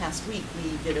this past week,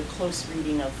 we did a close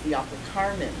reading of the opera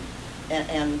Carmen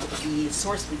and the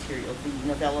source material, the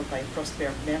novella by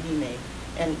Prosper Mérimée.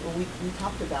 And we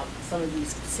talked about some of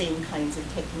these same kinds of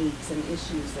techniques and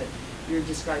issues that you're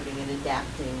describing in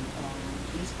adapting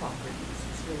these properties.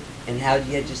 It's really and how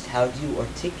do you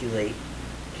articulate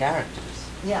characters?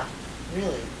 Yeah,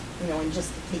 really. And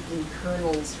just taking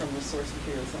kernels from the source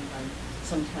material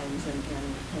sometimes and kind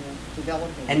of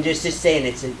developing. And just to say, and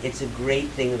it's a great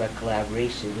thing about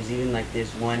collaboration, because even like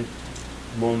there's one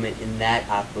moment in that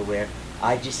opera where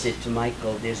I just said to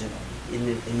Michael, in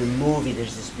the movie,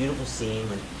 there's this beautiful scene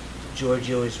when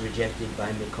Giorgio is rejected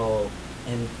by Nicole,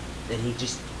 and then he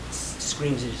just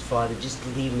screams at his father, "Just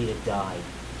leave me to die."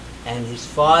 And his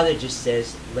father just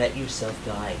says, "Let yourself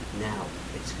die now.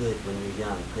 It's good when you're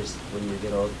young, because when you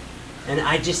get old." And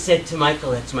I just said to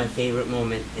Michael, that's my favorite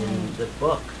moment in the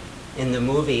book, in the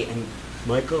movie. And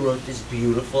Michael wrote this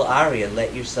beautiful aria,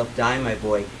 "Let yourself die, my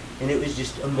boy." And it was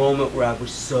just a moment where I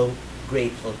was so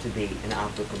grateful to be an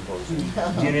opera composer. Do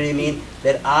you know what I mean?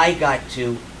 That I got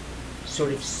to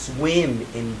sort of swim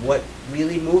in what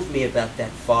really moved me about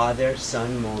that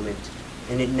father-son moment.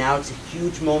 And now it's a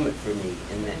huge moment for me.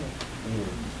 And that,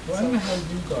 Well, I don't know how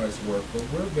you guys work, but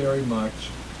we're very much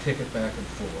kick it back and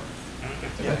forth.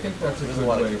 And I think that's a good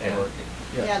way of working.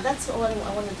 Yeah, that's what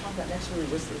I wanted to talk about next really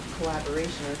was the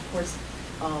collaboration. And of course,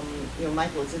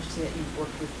 Michael, it's interesting that you've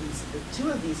worked with two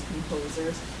of these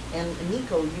composers, and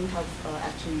Nico, you have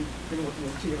actually been working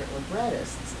with two different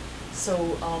librettists.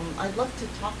 So I'd love to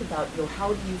talk about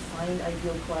how do you find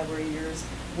ideal collaborators?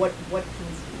 What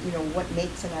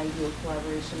makes an ideal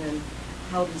collaboration, and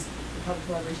how do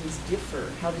collaborations differ?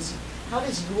 How does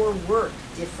your work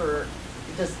differ?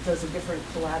 Does a different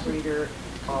collaborator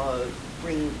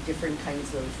bring different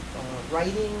kinds of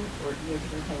writing or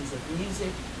different kinds of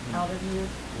music out of you?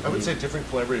 I would say different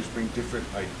collaborators bring different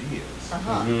ideas.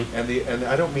 And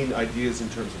I don't mean ideas in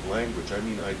terms of language. I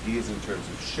mean ideas in terms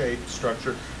of shape,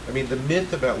 structure. I mean, the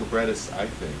myth about librettists, I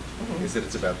think, is that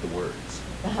it's about the words.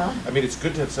 I mean, it's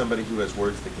good to have somebody who has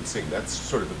words that can sing. That's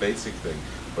sort of the basic thing.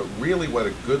 But really what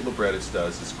a good librettist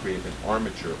does is create an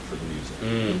armature for the music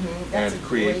and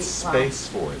create space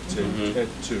for it to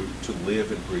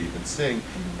live and breathe and sing.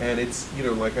 And it's,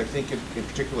 like I think in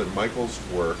particular in Michael's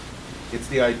work, it's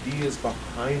the ideas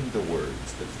behind the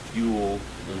words that fuel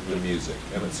the music.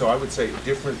 And so I would say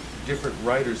different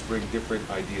writers bring different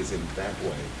ideas in that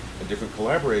way. And different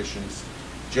collaborations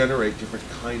generate different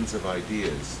kinds of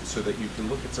ideas so that you can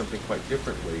look at something quite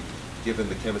differently given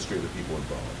the chemistry of the people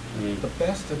involved. The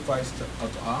best advice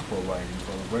of opera writing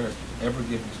for librettists ever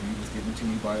given to me was given to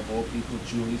me by, of all people,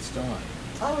 Julie Stein.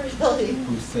 Oh, really?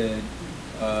 Who said,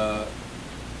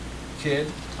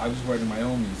 "Kid, I was writing my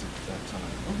own music at that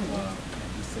time." And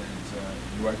he said,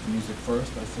 "You write the music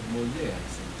first?" I said, "Well, yeah." He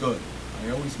said, "Good. I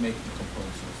always make the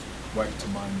composers write to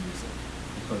my music."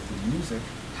 because the music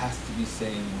has to be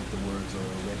saying what the words are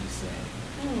already saying.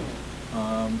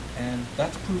 And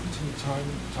that's proven to me time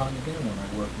and time again when I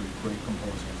work with great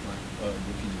composers like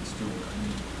Ricky and Stewart. I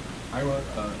mean, I wrote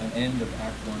an end of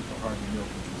Act 1 for Harvey Milk,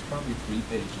 which was probably 3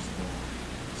 pages long.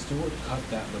 Stewart cut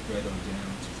that libretto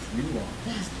down to 3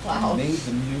 lines. Wow. And made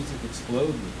the music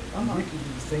explode with it. And Ricky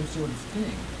did the same sort of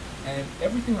thing. And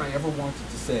everything I ever wanted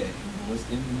to say was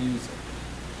in the music.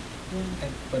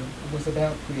 But it was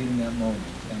about creating that moment,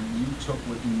 and you took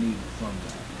what you needed from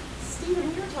that. Stephen,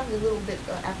 we were talking a little bit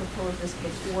apropos of this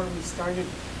before we started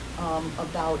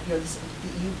about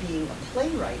you being a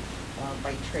playwright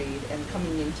by trade and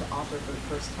coming into opera for the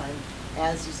first time.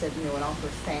 As you said, an opera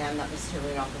fan, not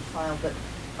necessarily an opera but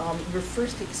your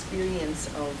first experience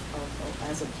of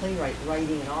as a playwright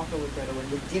writing an opera libretto and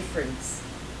the difference.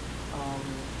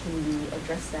 Can you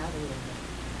address that a little bit?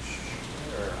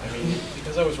 Sure. I mean,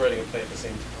 because I was writing a play at the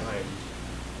same time,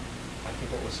 I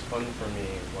think what was fun for me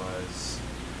was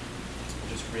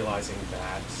just realizing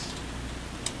that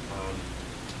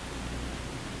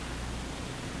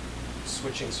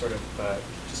switching sort of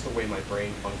just the way my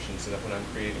brain functions, so that when I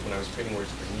was creating words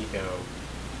for Nico,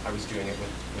 I was doing it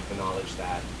with the knowledge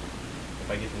that if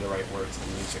I give him the right words, the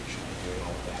music should be doing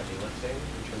all of the heavy lifting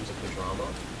in terms of the drama,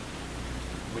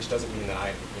 which doesn't mean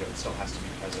that it still has to be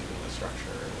present in the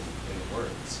structure and in the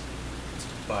words.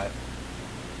 But,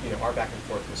 our back and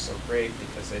forth was so great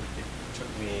because it took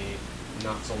me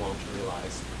not so long to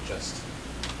realize just,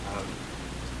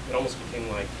 it almost became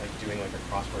like doing like a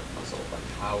crossword puzzle, like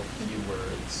how few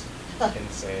words can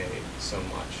say so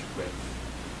much with,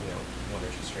 1 or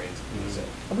 2 strains of music.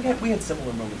 And we had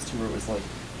similar moments too, where it was like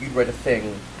you'd write a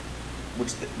thing,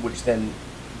 which then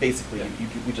basically we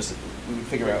would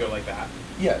figure out. Go like that.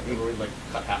 Yeah. We would like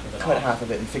cut half of it. Cut off. half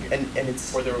of it and figure, and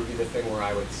it's. Or there would be the thing where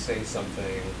I would say something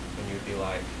and you'd be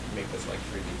like, make this like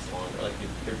 3 beats long, or like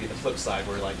there'd be the flip side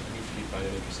where like you'd find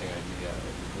an interesting idea,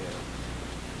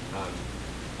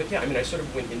 But yeah, I mean, I sort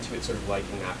of went into it sort of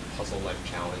liking that puzzle-like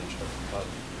challenge of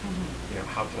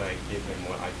how can I give him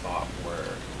what I thought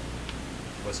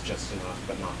was just enough,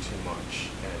 but not too much.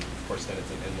 And of course, then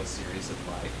it's an endless series of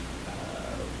like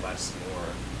less, more,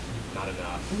 not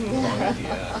enough, wrong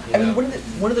idea. I mean,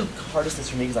 one of the hardest things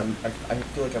for me is I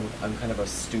feel like I'm kind of a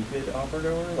stupid opera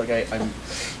goer. Like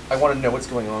I want to know what's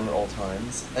going on at all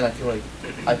times, and I feel like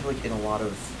in a lot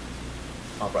of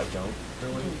opera I don't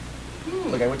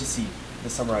really. Like I went to see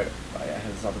this summer I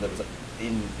had this opera that was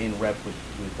in rep with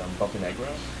Bocca Negra.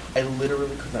 I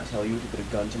literally could not tell you to put a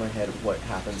gun to my head what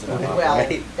happens in that opera. Well,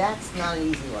 Right? that's not an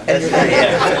easy one. And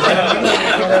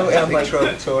I'm like,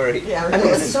 Cori. Yeah, and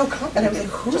it was so and I was like,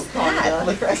 who's that?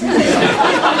 Like,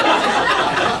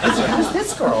 who's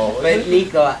this girl? But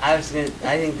Nico, I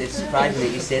think that surprised me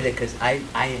that you said that because I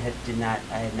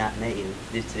had not met you.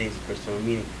 Today's the first time we're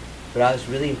meeting, but I was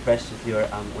really impressed with your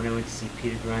when I went to see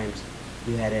Peter Grimes.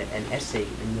 You had an essay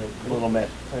in the Little Met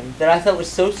thing that I thought was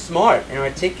so smart and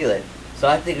articulate. So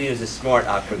I think he was a smart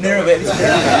opera. No, but the thing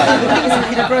is, in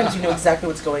Peter Grimes, you know exactly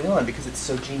what's going on because it's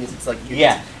so genius. It's like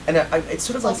and it's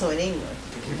sort of also in English.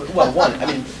 Well, I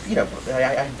mean, I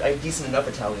have decent enough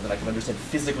Italian that I can understand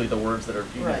physically the words that are.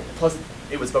 Right. Plus,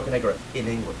 it was Bocca Negra in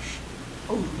English.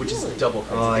 Oh, which really? is double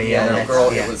crazy. Oh, yeah, No, that's-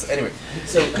 girl, yeah. it was anyway.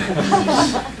 So,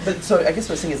 so I guess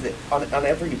what I'm saying is that on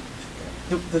every.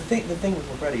 The thing with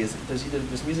Libretti is there's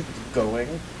music that's going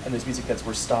and there's music that's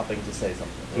we're stopping to say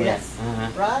something. Right? Yes.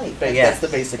 Uh-huh. Right. That's the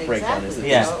basic breakdown. Is that Exactly.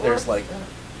 Yeah. there's like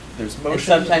there's motion And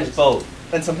sometimes both.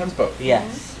 and sometimes both.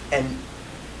 Yes. And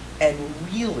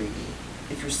really,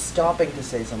 if you're stopping to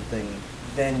say something,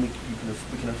 then we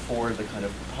can afford the kind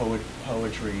of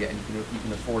poetry and you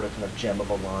can afford a kind of gem of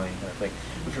a line kind of thing.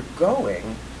 If you're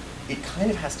going, it kind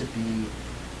of has to be.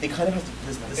 It kind of has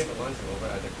to. My favorite lines in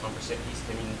Libretto are the conversation.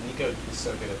 Nico is so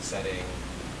good at setting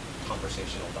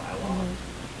conversational dialogue.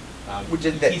 Which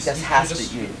is that has to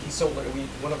be. He's so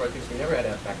one of our things we never had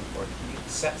to have back and forth. He would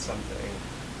set something,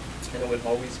 and it would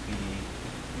always be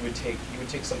you would take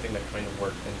something that kind of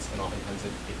worked, and oftentimes it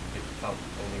felt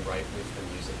only right with the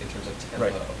music in terms of tempo.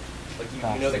 Right. Like you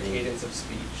know the cadence of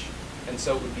speech, and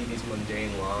so it would be these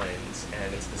mundane lines,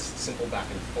 and it's this simple back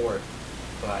and forth,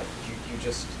 but you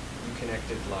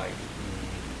connected like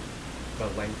the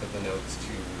length of the notes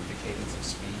to the cadence of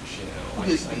speech,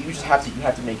 You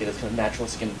have to make it as kind of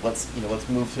naturalistic and let's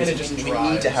move through. And it just we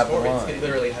need to have the line. It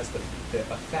literally has the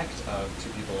effect of two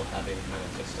people having kind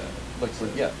of just a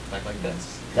like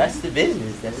this. That's the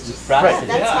business. That's the Right. process.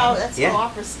 That's Yeah. how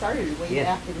opera started way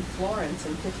Yeah. back in Florence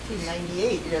in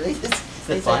 1598. They the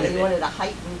said fun of they it. wanted a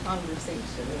heightened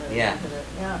conversation. Yeah.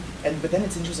 Yeah. But then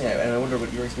it's interesting, and I wonder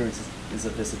what your experience is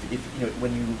of this. If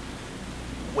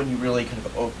when you really kind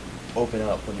of open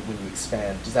up when you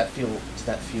expand? Does that feel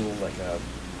like a,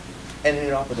 and in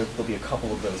an opera there'll be a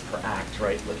couple of those per act,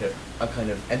 right? Like a kind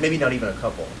of, and maybe not even a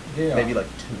couple, maybe like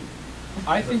two.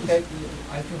 I think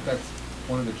that's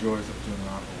one of the joys of doing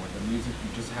opera, where the music, you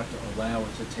just have to allow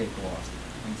it to take off.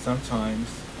 And sometimes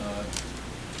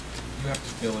you have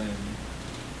to fill in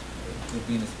the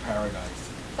Venus Paradise.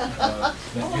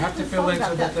 You have to fill in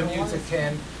so that the music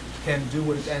can do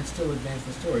what it, and still advance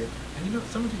the story. And you know,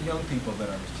 some of the young people that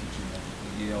I was teaching at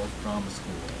the Yale Drama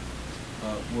School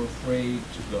were afraid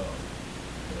to go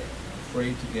there,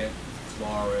 afraid to get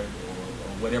florid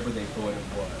or whatever they thought it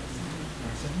was. And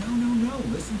I said, no,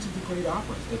 listen to the great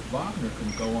operas. If Wagner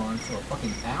can go on for a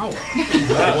fucking hour,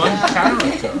 one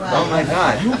character, oh my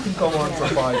God, you can go on for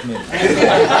 5 minutes.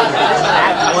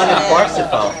 Act one of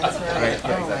Parsifal. That's right.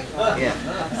 Yeah, exactly. Yeah.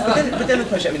 But then the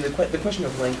question, I mean, the question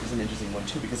of length is an interesting one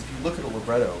too, because if you look at a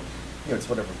libretto, you know, it's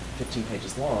whatever, 15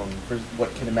 pages long, for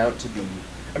what can amount to be,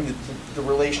 I mean, the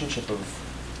relationship of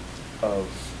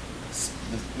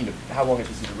you know, how long it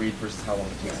takes you to read versus how long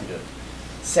it takes you to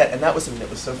set, and that was something that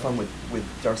was so fun with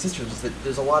Dark Sisters, was that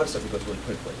there's a lot of stuff that goes really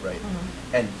quickly, right?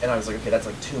 Mm-hmm. And I was like, okay, that's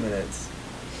like 2 minutes,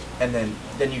 and then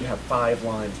you have 5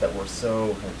 lines that were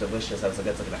so kind of delicious. I was like,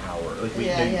 that's like an hour. Like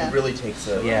it really takes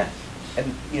a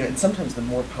and you know, and sometimes the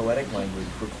more poetic language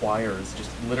requires just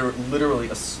literally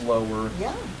a slower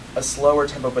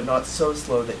tempo, but not so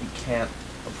slow that you can't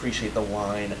appreciate the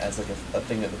line as like a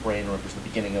thing that the brain remembers the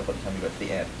beginning of by the time you get to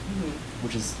the end,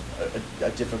 which is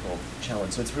a difficult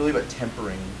challenge. So it's really about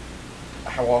tempering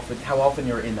how often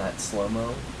you're in that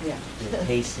slow-mo. Yeah.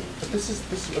 Pacing. But this,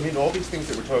 I mean, all these things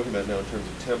that we're talking about now in terms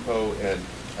of tempo, and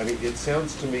I mean, it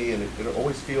sounds to me, and it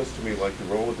always feels to me like the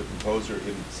role of the composer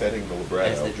in setting the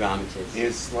libretto As the dramatist.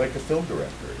 is like a film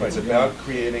director. Right. It's about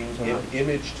creating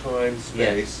image, time,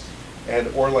 space, and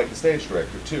or like a stage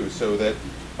director too, so that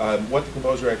what the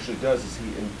composer actually does is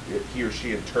he or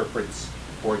she interprets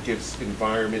or gives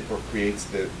environment or creates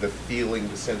the feeling,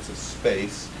 the sense of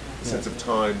space, the sense of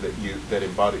time that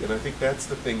embody. And I think that's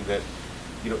the thing that,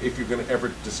 you know, if you're going to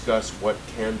ever discuss what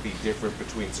can be different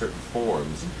between certain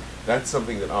forms, that's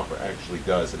something that opera actually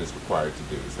does and is required to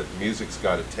do, is that the music's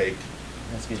got to take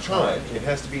time. It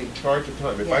has to be in charge of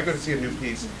time. If I go to see a new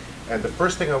piece, and the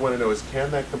first thing I want to know is,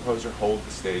 can that composer hold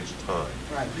the stage time?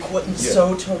 Right. Well,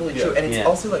 so totally true. And it's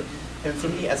also like, and for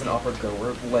me as an opera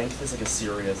goer, length is like a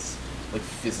serious, like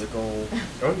physical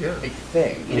big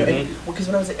thing. You know, because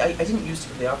when I was, I didn't used to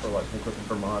go to the opera a lot. I grew up in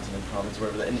Vermont and in Province or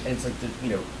whatever. And it's like, you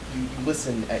know, you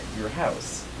listen at your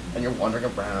house. And you're wandering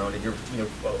around, and you're, you know,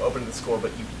 opening the score, but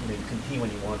you can pee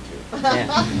when you want to.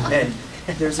 And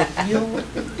there's a feel.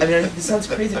 I mean, this sounds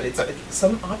crazy, but it's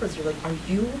some operas. You're like, are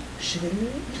you shitting me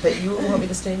that you want me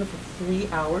to stay here for 3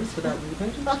 hours without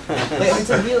leaving? Like, I mean, it's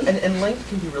a real, and length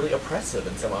can be really oppressive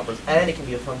in some operas, and it can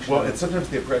be a function. Well, and sometimes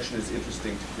the oppression is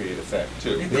interesting to create effect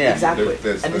too. Yeah, exactly.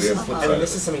 And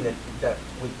this is something that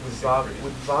with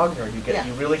Wagner you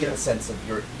really get a sense of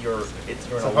you're in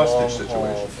a long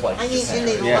haul flight. I mean, and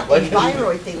they lock in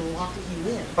Bayreuth, they lock you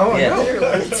in. Oh, I know.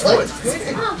 Literally, it's like,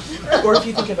 or if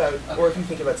you think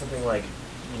about something like,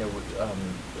 you know,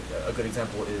 a good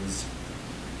example is,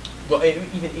 well,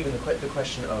 even the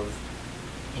question of,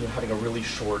 you know, having a really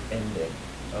short ending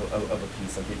of a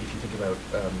piece. Like if you think about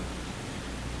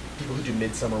people who do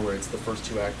Midsummer, where it's the first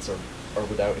 2 acts are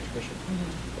without intermission,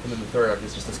 and then the 3rd act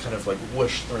is just this kind of like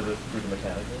whoosh through the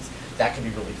mechanicals. That can be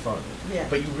really fun. Yeah.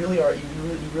 But you really are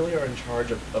in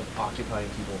charge of occupying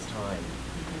people's time.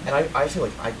 And I feel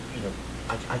like I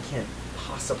can't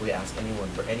possibly ask anyone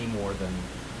for any more than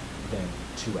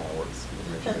 2 hours with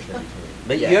an intermission between.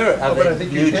 But you're of a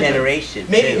new generation.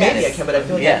 Maybe I can, but I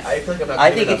feel like I'm not. I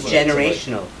think it's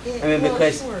generational. I mean,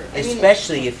 because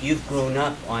especially if you've grown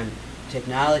up on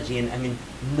technology, and I mean,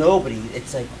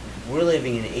 it's like we're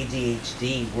living in an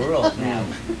ADHD world now,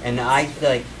 and I feel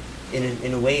like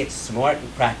in a way it's smart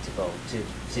and practical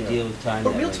to deal with time.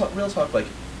 But real talk, like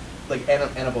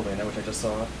Anna Bolena, which I just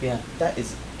saw. Yeah. That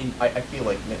is, I feel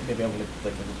like maybe I'm gonna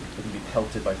be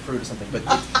pelted by fruit or something, but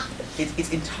it's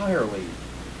entirely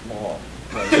long.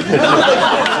 Right?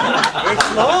 It's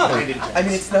long. I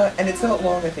mean, it's not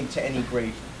long. I think to any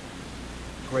great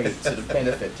sort of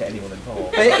benefit to anyone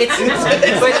involved. But it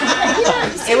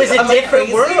was a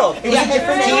different world.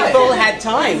 People had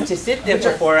time to sit there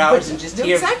for 4 hours and just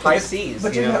hear Pisces.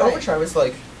 But during the overture, I was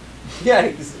like,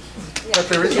 yeah. but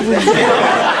there is.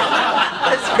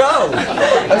 That's go.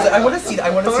 I want to see. I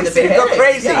want to see the see it go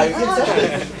crazy.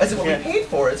 Yeah, as what we paid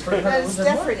for. It's for But it's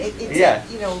different. It's Yeah.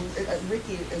 you know,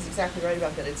 Ricky is exactly right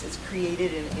about that. It's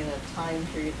created in a time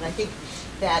period, and I think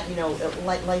that, you know,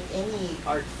 like any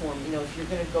art form, you know, if you're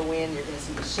going to go in, you're going to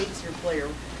see a Shakespeare play, or,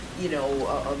 you know,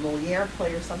 a Moliere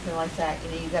play or something like that.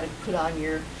 You know, you got to put on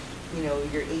your, you know,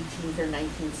 your 18th or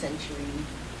 19th century,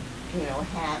 you know,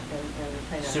 hat and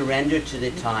kind of Surrender to the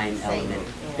time element,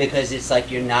 because it's like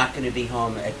you're not going to be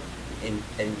home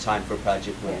in time for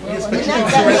Project Win. Yeah. You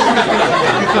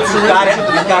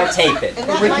And gotta tape it. And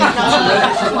that might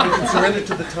not You can surrender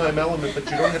to the time element, but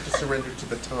you don't have to surrender to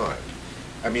the time.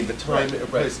 I mean, the time,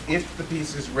 because if the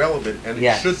piece is relevant, and it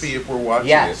Yes. should be if we're watching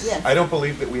Yes. it. Yes. I don't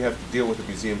believe that we have to deal with the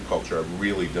museum culture, I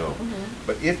really don't.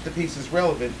 But if the piece is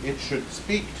relevant, it should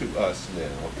speak to us now,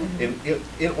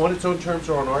 on its own terms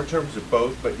or on our terms, or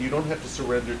both, but you don't have to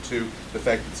surrender to the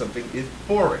fact that something is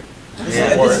boring.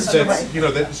 Yeah. Or This is that's, right. you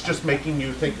know, that's just making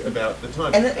you think about the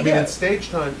time. And I mean, and stage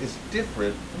time is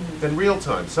different than real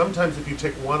time. Sometimes if you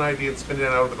take one idea and spin it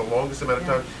out over the longest amount of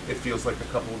time, it feels like a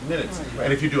couple of minutes. Right.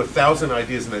 And if you do 1,000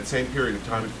 ideas in that same period of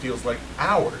time, it feels like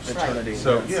hours. Eternity.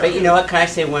 So, yeah. But you know what, can I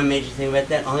say one major thing about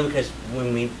that? Only because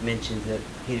when we mentioned the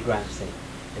Peter Grimes thing,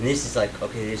 and this is like,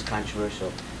 okay, it is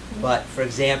controversial, but for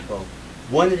example,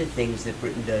 one of the things that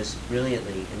Britton does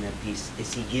brilliantly in that piece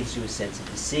is he gives you a sense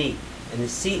of the sea. And the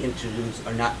sea interludes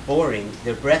are not boring,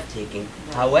 they're breathtaking.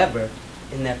 However,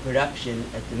 in that production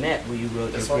at the Met where you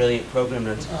wrote your brilliant program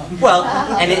notes, well,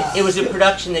 and it was a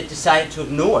production that decided to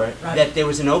ignore that there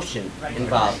was an ocean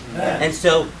involved. And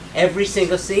so every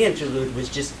single sea interlude was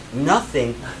just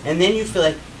nothing. And then you feel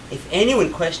like, if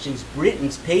anyone questions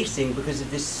Britton's pacing because of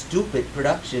this stupid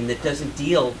production that doesn't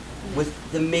deal with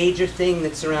the major thing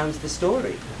that surrounds the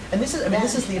story. And this is, I mean,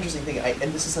 this is the interesting thing,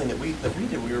 and this is something that we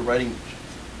did. We were writing.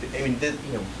 I mean,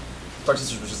 you know, Dark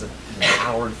Sisters was just an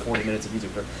hour and 40 minutes of music,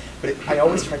 but I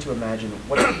always try to imagine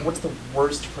what's the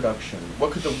worst production. What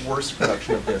could the worst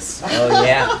production of this Oh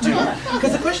yeah. do?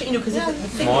 Because the question, you know, because the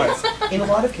thing is, in a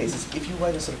lot of cases, if you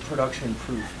write a sort of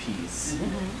production-proof piece, you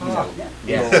know,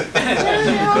 Yeah. There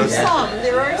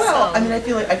are some. Well, I mean, I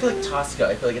feel like Tosca.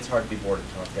 I feel like it's hard to be bored of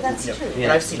Tosca. That's you know, true. And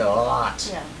Yeah. I've seen a lot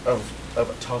Yeah. of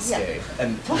Tosca, Yeah.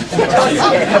 and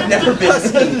I've never been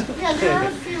seen. Yeah, there are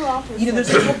a few operas. You know,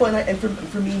 there's a couple, and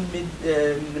for me,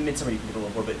 the Midsummer you can get a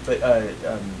little more, but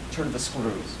Turn of the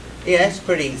Screws. Yeah, it's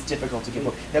pretty. It's difficult to get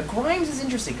more. Now Grimes is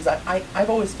interesting because I've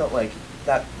always felt like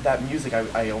that music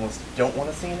I almost don't want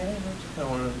to see anything. I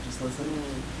don't want to just listen.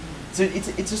 So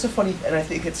it's just a funny, and I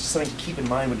think it's just something to keep in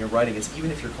mind when you're writing. It's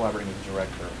even if you're collaborating with a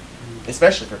director,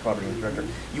 especially if you're collaborating with a director,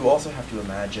 you also have to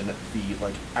imagine the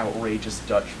like outrageous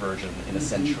Dutch version in a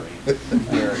century,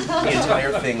 where the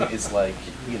entire thing is like,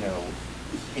 you know,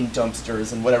 in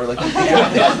dumpsters and whatever. Like,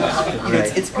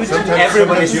 it's good. Sometimes,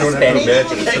 Everyone is you don't have to suspended.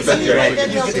 imagine it. Sometimes you Right.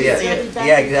 actually get to see it.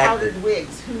 Yeah, exactly. Powdered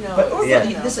wigs. Who knows? But or, Yeah. I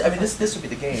mean, this would be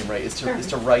the game, right? Is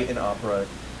to write an opera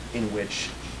in which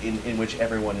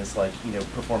everyone is like, you know,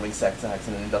 performing sex acts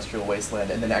in an industrial wasteland,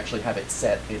 and then actually have it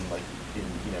set in like in,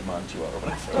 you know, Mantua or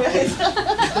whatever.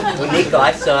 Well, Nico,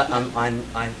 I saw on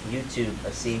YouTube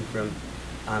a scene from,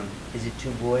 is it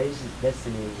Two Boys? That's the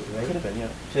name of it, right? Could have been, yeah.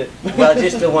 Well,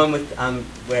 just the one with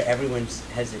where everyone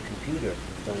has a computer in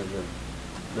front of them.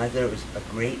 And I thought it was a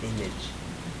great image.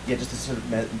 Yeah, just to sort of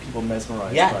people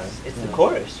mesmerized. Yes, by, it's yeah. the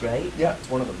chorus, right? Yeah, it's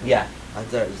one of them. Yeah, I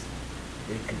thought it was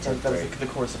very That contemporary. was the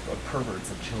chorus of perverts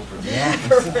and children. Yeah.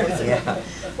 Yeah.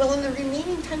 Well, in the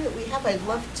remaining time that we have, I'd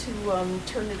love to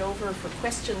turn it over for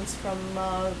questions from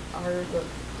the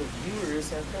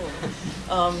viewers at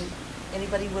home.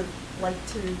 Anybody would like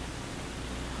to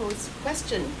pose a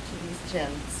question to these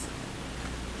gents?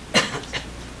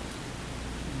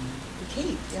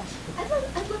 Kate, yeah.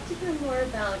 I'd love to hear more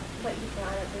about what you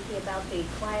brought up, Ricky, about the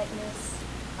quietness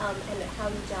and how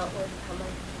you dealt with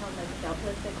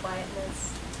the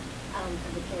quietness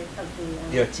of the.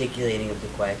 The articulating of the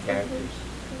quiet characters.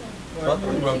 Yeah. Well,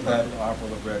 we wrote that opera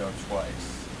libretto twice.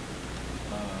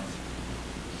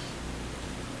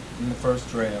 In the first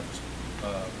draft,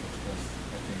 which was,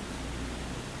 I think,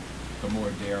 the more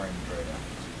daring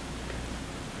draft,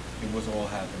 it was all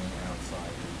happening outside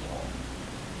the wall.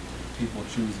 People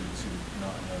choosing to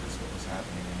not notice what was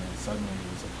happening, and then suddenly it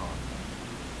was upon them.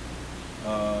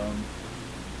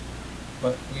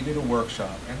 But we did a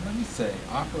workshop, and let me say,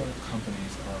 opera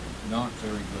companies are not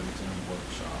very good at doing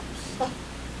workshops.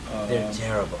 They're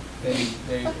terrible.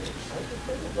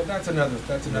 Well, that's another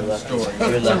story.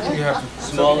 You're lucky. You have to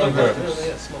Smaller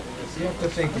groups. You have to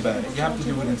think about it. You have to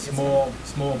do it in small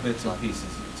bits and pieces.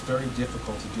 It's very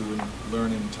difficult to do and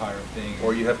learn an entire thing.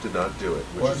 Or you have to not do it,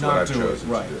 which Or is what not I've do it, chosen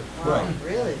right. to do. Right.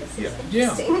 Really? Yeah.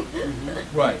 Yeah.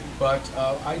 Right, but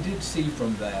I did see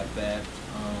from that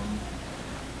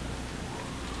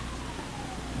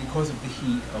because of the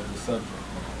heat of the subject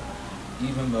matter,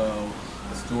 even though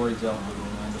the story dealt with it in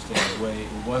an understanding way,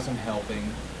 it wasn't helping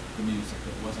the music,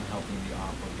 it wasn't helping the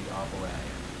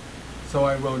operatic. So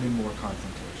I wrote in more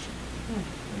confrontation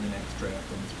in the next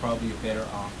draft, and it's probably a better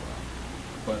opera,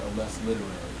 but a less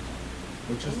literary,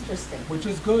 which is Interesting. which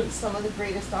is good. Some of the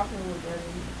greatest opera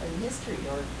in history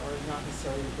are not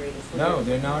necessarily the greatest literature. No,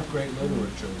 they're not great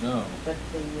literature, no. But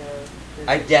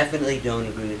I definitely don't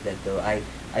agree with that, though. I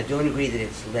don't agree that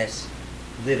it's less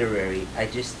literary. I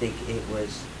just think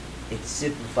it's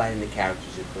simplified and the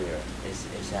characters are clearer. Is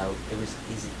how it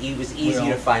was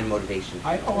easier to find motivation.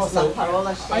 I also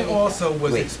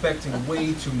was Wait. expecting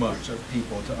way too much of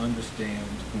people to understand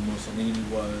who Mussolini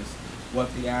was,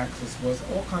 what the Axis was,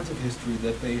 all kinds of history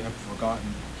that they have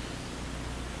forgotten,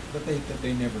 that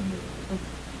they never knew.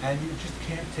 And you just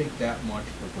can't take that much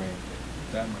for granted,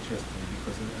 that much history,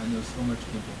 because there's so much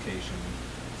implication,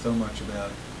 so much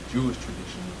about Jewish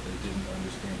tradition that they didn't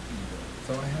understand either.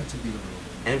 So I had to be a little bit.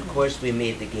 And of course, we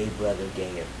made the gay brother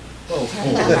gayer. Oh,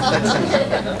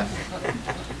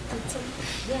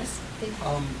 Yes.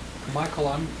 Michael,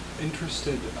 I'm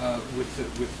interested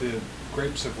with the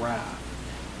Grapes of Wrath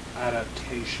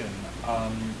adaptation.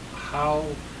 How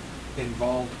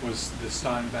involved was the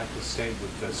Steinbeck estate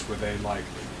with this? Were they like?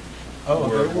 they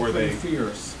were they pretty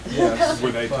fierce. Yes.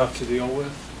 Were they but- tough to deal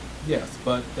with? Yes,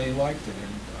 but they liked it,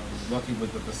 and I was lucky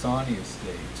with the Bassani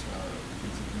estate,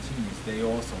 they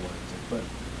also liked it, but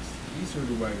it's easier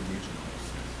to write originals.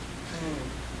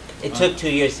 It took 2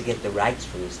 years to get the rights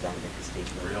from the Steinbeck estate.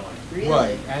 Really?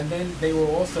 Right, and then they were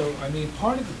also, I mean,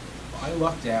 part of the, I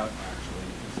lucked out actually,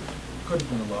 it could have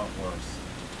been a lot worse.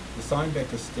 The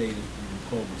Steinbeck estate, if you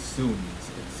recall, was Sunnis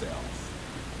itself.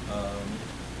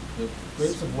 The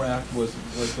Grapes of Wrath was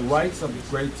the rights of the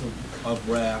Grapes of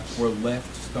Wrath were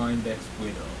left to Steinbeck's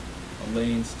widow,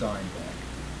 Elaine Steinbeck,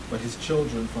 but his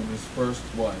children from his first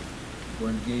wife were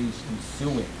engaged in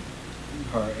suing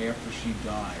her after she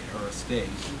died, her estate,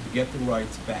 to get the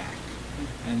rights back.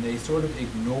 And they sort of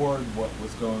ignored what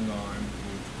was going on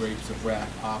with Grapes of Wrath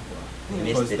opera, They missed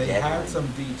because the they deadline. had some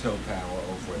veto power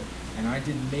over it. And I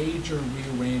did major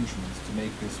rearrangements to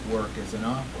make this work as an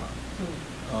opera.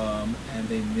 And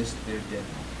they missed their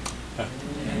deadline.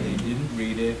 And they didn't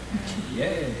read it, and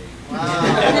yay! Wow.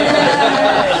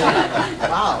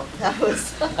 Wow, that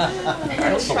was,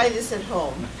 don't try this at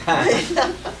home.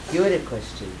 You had a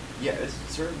question. Yeah, it's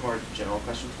sort of more general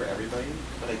question for everybody,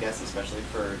 but I guess especially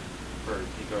for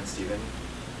Nico and Steven,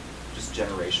 just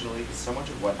generationally, because so much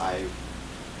of what I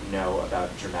know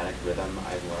about dramatic rhythm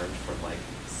I've learned from like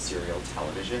serial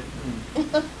television.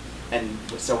 And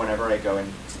so whenever I go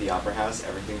into the opera house,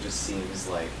 everything just seems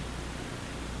like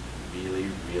really,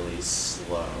 really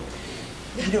slow.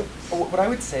 You know, what I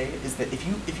would say is that if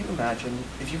you can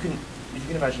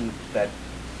imagine that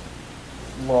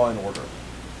Law and Order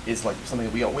is like something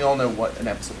that we all know what an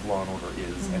episode of Law and Order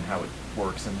is and how it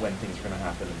works and when things are going to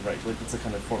happen, and right, like it's a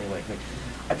kind of formulaic thing.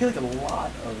 I feel like a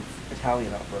lot of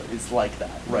Italian opera is like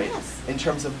that, right? Yes. In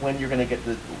terms of when you're going to get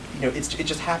the, you know, it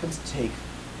just happens to take,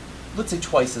 let's say,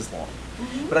 twice as long.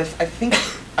 But I think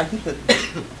that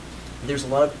there's a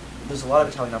lot of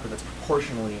Italian opera that's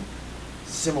proportionally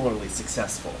similarly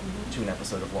successful to an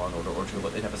episode of Law and Order or to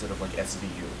an episode of like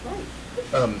SVU. Right.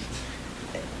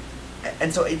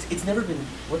 And so it's never been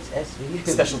What's SVU?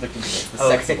 Special Victims Unit, the Oh,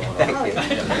 sexy Law and Order.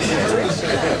 thank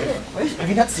you. Have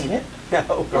you not seen it?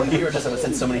 No. Or you just have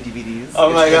sent so many DVDs?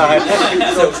 Oh my God!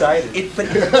 I'm so excited.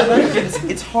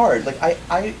 It's hard. Like I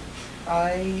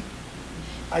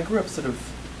grew up sort of,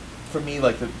 for me,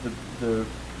 like the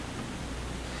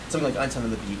something like Einstein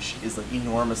on the Beach is like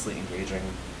enormously engaging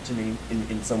to me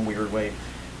in some weird way.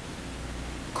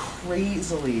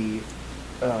 Crazily,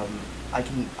 I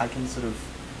can sort of,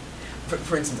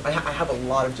 for instance, I have a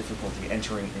lot of difficulty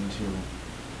entering into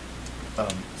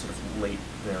sort of late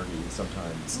Verdi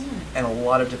sometimes, and a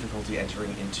lot of difficulty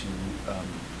entering into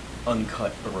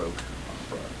uncut Baroque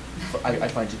opera. I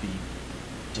find to be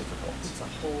difficult.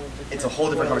 It's a whole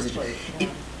different conversation. world.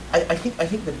 I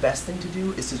think the best thing to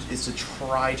do is to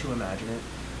try to imagine it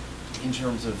in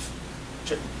terms of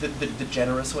the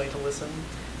generous way to listen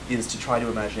is to try to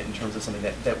imagine it in terms of something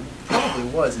that probably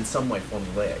was in some way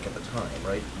formulaic at the time,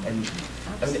 right? And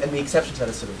the exception to that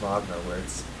is sort of Wagner, where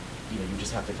it's, you know, you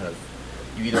just have to kind of,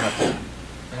 you either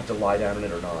have to lie down in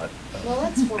it or not. Well,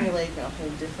 that's formulaic in a whole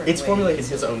different way. It's formulaic in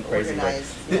his own crazy way.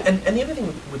 Organized, yeah. And the other thing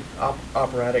with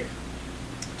operatic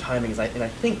timing is, I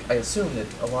assume that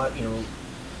a lot,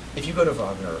 if you go to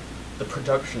Wagner, the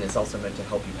production is also meant to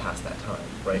help you pass that time,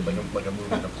 right? Like a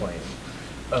movie and a plane.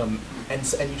 And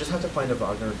you just have to find a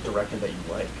Wagner director that you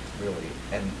like, really.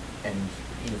 And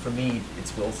for me,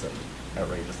 it's Wilson,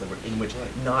 outrageously, in which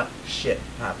not shit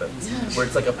happens, where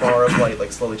it's like a bar of light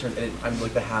like slowly turns, and I'm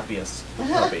like the happiest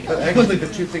puppy. But actually,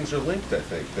 the two things are linked. I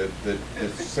think that the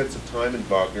sense of time in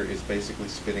Wagner is basically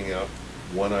spitting out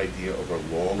one idea over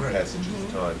long passages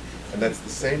of time. And that's the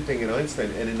same thing in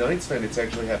Einstein. And in Einstein, it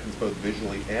actually happens both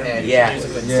visually and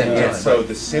musically. And so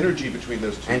the synergy between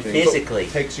those two and things physically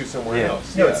takes you somewhere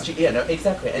else. No,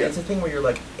 exactly. And it's a thing where you're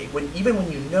like, even when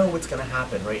you know what's going to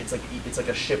happen, right? It's like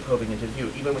a ship hoving into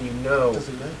view. Even when you know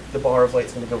the bar of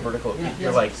light's going to go vertical,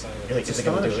 you're like, is it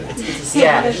going to do it? It's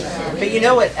yeah. But you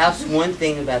know what else? One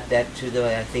thing about that too, though,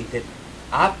 I think that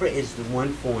opera is the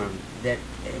one form that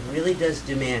it really does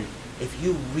demand. If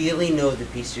you really know the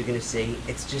piece you're going to see,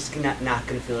 it's just not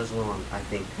going to feel as long, I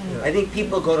think. I think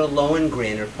people go to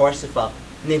Lohengrin or Parsifal,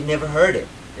 and they've never heard it.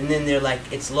 And then they're like,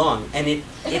 it's long. And it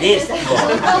is long.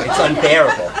 It's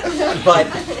unbearable. But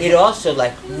it also,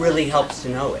 really helps to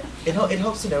know it. It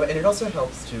helps to know it, and it also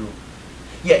helps to...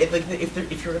 Yeah,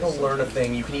 if you're going to learn a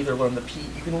thing, you can either learn the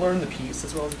piece,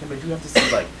 as well as you can, but if you have to see,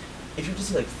 if you have to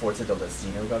see, Forza del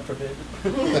Destino, God forbid,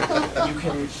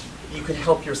 you can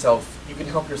help yourself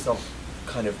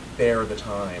kind of bear the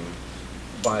time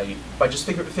by just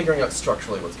figuring out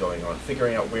structurally what's going on,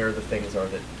 figuring out where the things are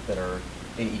that are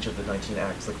in each of the 19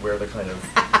 acts, like where the kind of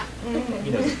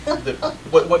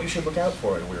what you should look out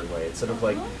for in a weird way. It's sort of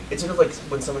like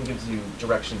when someone gives you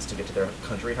directions to get to their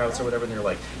country house or whatever, and they're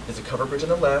like, there's a covered bridge on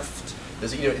the left.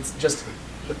 There's it's just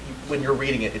when you're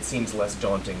reading it, it seems less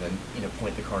daunting than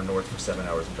point the car north for 7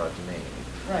 hours and drive to Maine.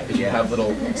 Right. Because you have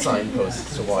little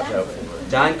signposts to watch out for.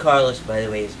 Don Carlos, by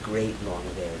the way, is great long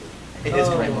Verdi. It is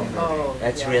great long Verdi.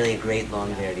 That's really a great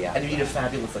long Verdi opera. And you need a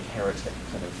fabulous heretic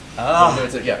kind of. Oh.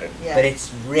 But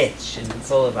it's rich and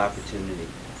full of opportunity.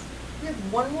 We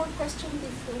have one more question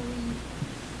before we.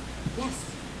 Yes.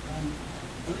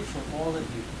 Really for all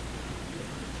of you,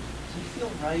 do you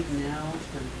feel right now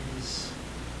there is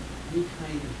any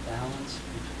kind of balance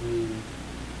between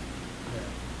the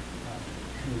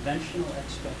conventional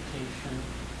expectation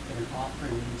that an opera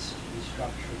needs to be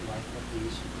structured like what we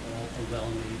used to call a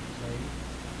well-made play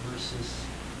versus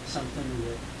something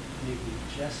that may be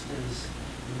just as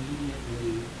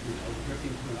immediately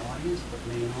gripping to an audience but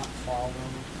may not follow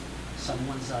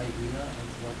someone's idea of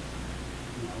what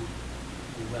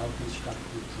a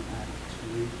well-constructed dramatic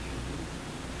experience should be?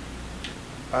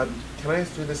 Can I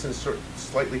do this in a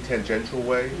slightly tangential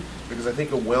way? Because I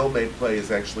think a well-made play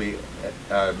is actually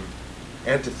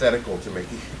antithetical to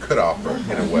making a good opera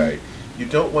in a way. You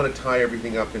don't want to tie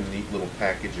everything up in neat little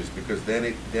packages because then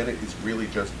it is really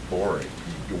just boring.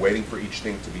 You're waiting for each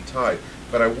thing to be tied.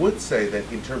 But I would say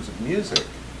that in terms of music,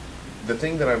 the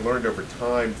thing that I've learned over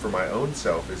time for my own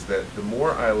self is that the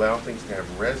more I allow things to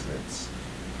have resonance,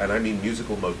 and I mean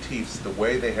musical motifs, the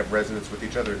way they have resonance with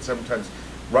each other, and sometimes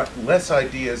less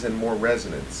ideas and more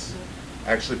resonance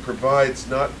actually provides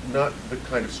not the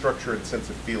kind of structure and sense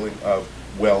of feeling of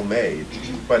well-made,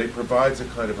 but it provides a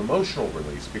kind of emotional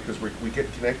release because we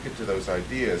get connected to those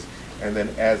ideas, and then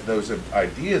as those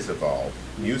ideas evolve,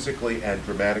 musically and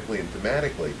dramatically and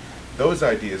thematically, those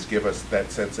ideas give us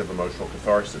that sense of emotional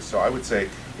catharsis. So I would say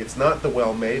it's not the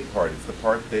well-made part, it's the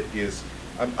part that is,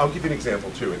 I'll give you an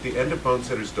example too. At the end of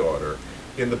Bonesetter's Daughter,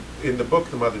 in the book,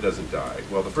 the mother doesn't die.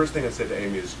 Well, the first thing I said to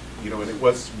Amy is, and it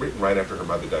was written right after her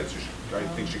mother died, so I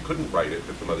think she couldn't write it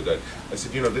if the mother died. I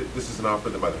said, this is an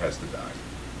opera, the mother has to die.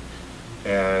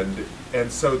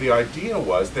 And so the idea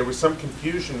was, there was some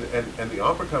confusion, and the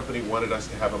opera company wanted us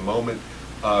to have a moment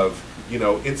of,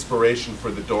 inspiration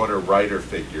for the daughter writer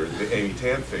figure, the Amy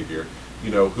Tan figure,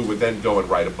 who would then go and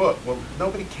write a book. Well,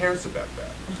 nobody cares about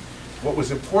that. What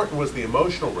was important was the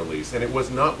emotional release, and it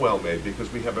was not well made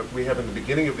because we have in the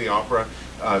beginning of the opera,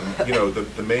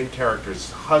 the main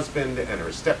character's husband and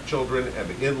her stepchildren and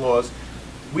the in-laws.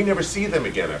 We never see them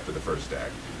again after the first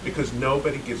act because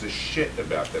nobody gives a shit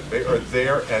about them. They are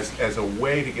there as a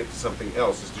way to get to something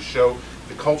else, is to show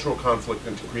the cultural conflict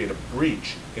and to create a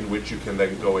breach in which you can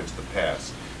then go into the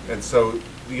past. And so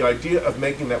the idea of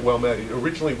making that well-made,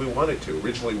 originally we wanted to.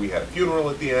 Originally we had a funeral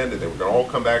at the end and they were going to all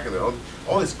come back and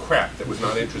all this crap that was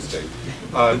not interesting.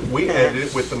 We ended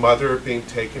it with the mother being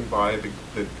taken by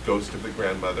the ghost of the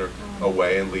grandmother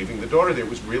away and leaving the daughter there. It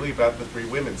was really about the three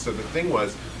women. So the thing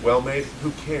was, well-made,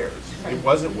 who cares? It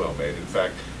wasn't well-made, in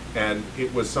fact, and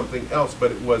it was something else,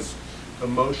 but it was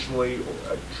emotionally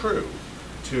true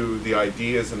to the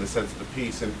ideas and the sense of the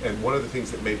piece. And one of the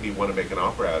things that made me want to make an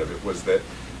opera out of it was that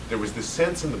there was this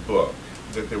sense in the book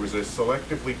that there was a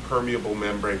selectively permeable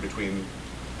membrane between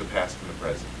the past and the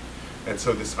present. And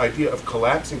so this idea of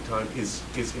collapsing time is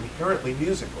inherently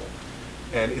musical.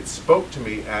 And it spoke to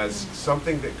me as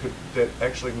something that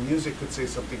actually music could say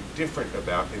something different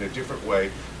about in a different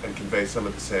way and convey some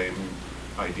of the same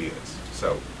ideas.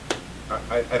 So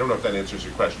I don't know if that answers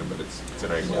your question, but it's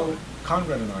an idea. Well,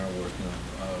 Conrad and I are working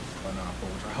on an opera,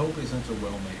 which I hope isn't a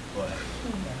well-made play.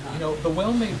 You know, the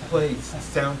well-made play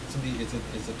sounds to me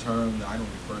is a term that I don't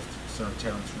refer to Sir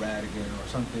Terence Rattigan or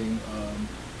something.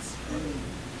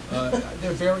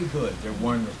 They're very good. They're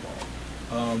wonderful.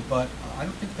 But I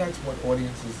don't think that's what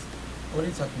audiences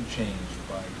have been changed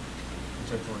by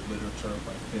contemporary literature,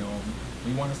 by film.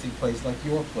 We want to see plays like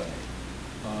your play.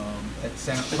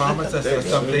 That promise us as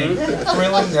something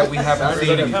thrilling that we haven't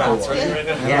seen before. And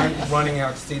I'm running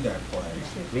out to see that play.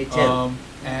 Me too.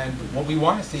 And what we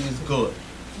want to see is good.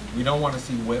 We don't want to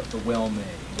see the well-made.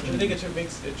 Which I think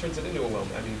it turns it into a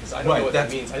well-made. I mean, because I don't know what that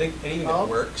means. I think anything that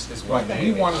works is well-made.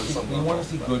 Right. We want to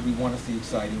see good. We want to see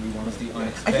exciting. We want to see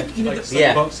unexpected. I think, you know,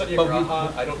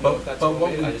 I don't know if that's but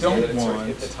what we well-made. don't Sort of want.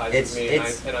 hypnotizes me,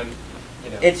 and I'm, you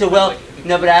know. It's a well,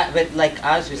 no, but like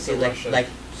I was gonna It's say, a rush of- like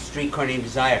Streetcar Named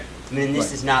Desire. I mean, this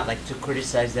Right. is not like to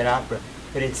criticize that opera,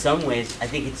 but in some ways, I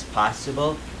think it's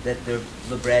possible that the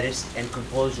librettist and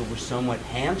composer were somewhat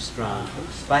hamstrung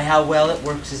by how well it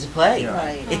works as a play.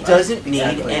 Right. It doesn't need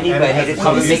Exactly. anybody to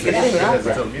come and make it into an It has its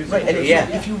opera. own music. Right, and Yeah.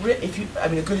 if you, I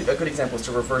mean, a good example is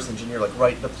to reverse engineer, like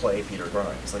write the play Peter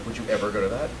Grimes. Like, would you ever go to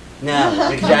that? No, Can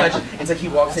you exactly. imagine? It's like he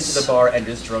walks into the bar and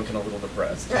is drunk and a little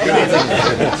depressed.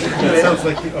 It sounds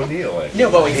like O'Neill, actually. No,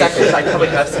 well, exactly. I probably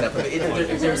have seen that, but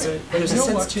there's a You know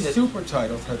sense what? to that. Super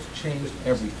titles have changed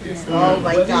everything. Oh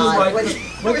my Whether God.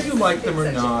 whether you like them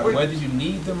or not, whether you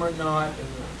need them or not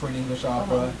for an English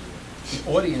opera,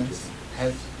 the audience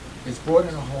is brought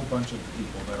in a whole bunch of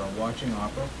people that are watching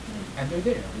opera, and they're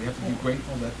there. We have to be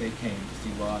grateful that they came to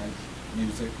see live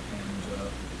music and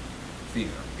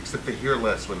theater. Except they hear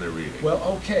less when they're reading. Well,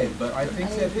 okay, but I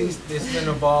think that this is an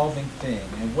evolving thing,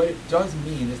 and what it does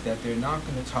mean is that they're not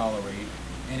going to tolerate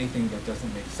anything that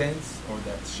doesn't make sense or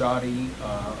that's shoddy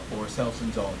or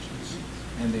self-indulgent.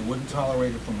 And they wouldn't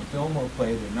tolerate it from a film or a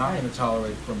play. They're not going to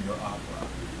tolerate it from your opera.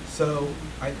 So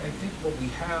I think what we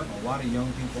have, a lot of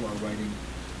young people are writing,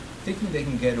 thinking they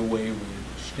can get away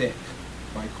with shtick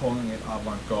by calling it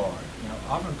avant-garde.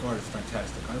 Now, avant-garde is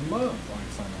fantastic. I love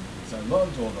Einstein movies. I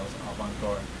loved all those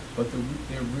avant-garde, but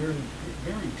they're really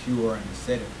very pure and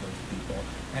aesthetic, those people.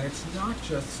 And it's not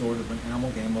just sort of an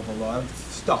amalgam of a lot of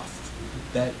stuff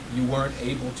that you weren't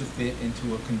able to fit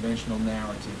into a conventional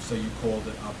narrative, so you called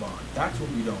it avant. That's what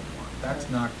we don't want. That's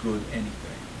not good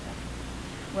anything.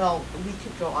 Well, we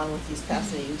could go on with these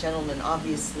fascinating gentlemen,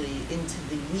 obviously, into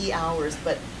the wee hours,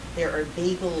 but there are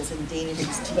bagels and Danish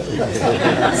tea.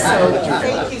 So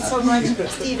thank you so much,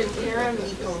 Stephen Karam,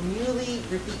 Nico Muhly,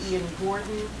 Ricky Ian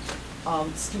Gordon,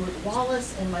 Stewart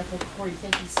Wallace, and Michael Korie.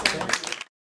 Thank you so much.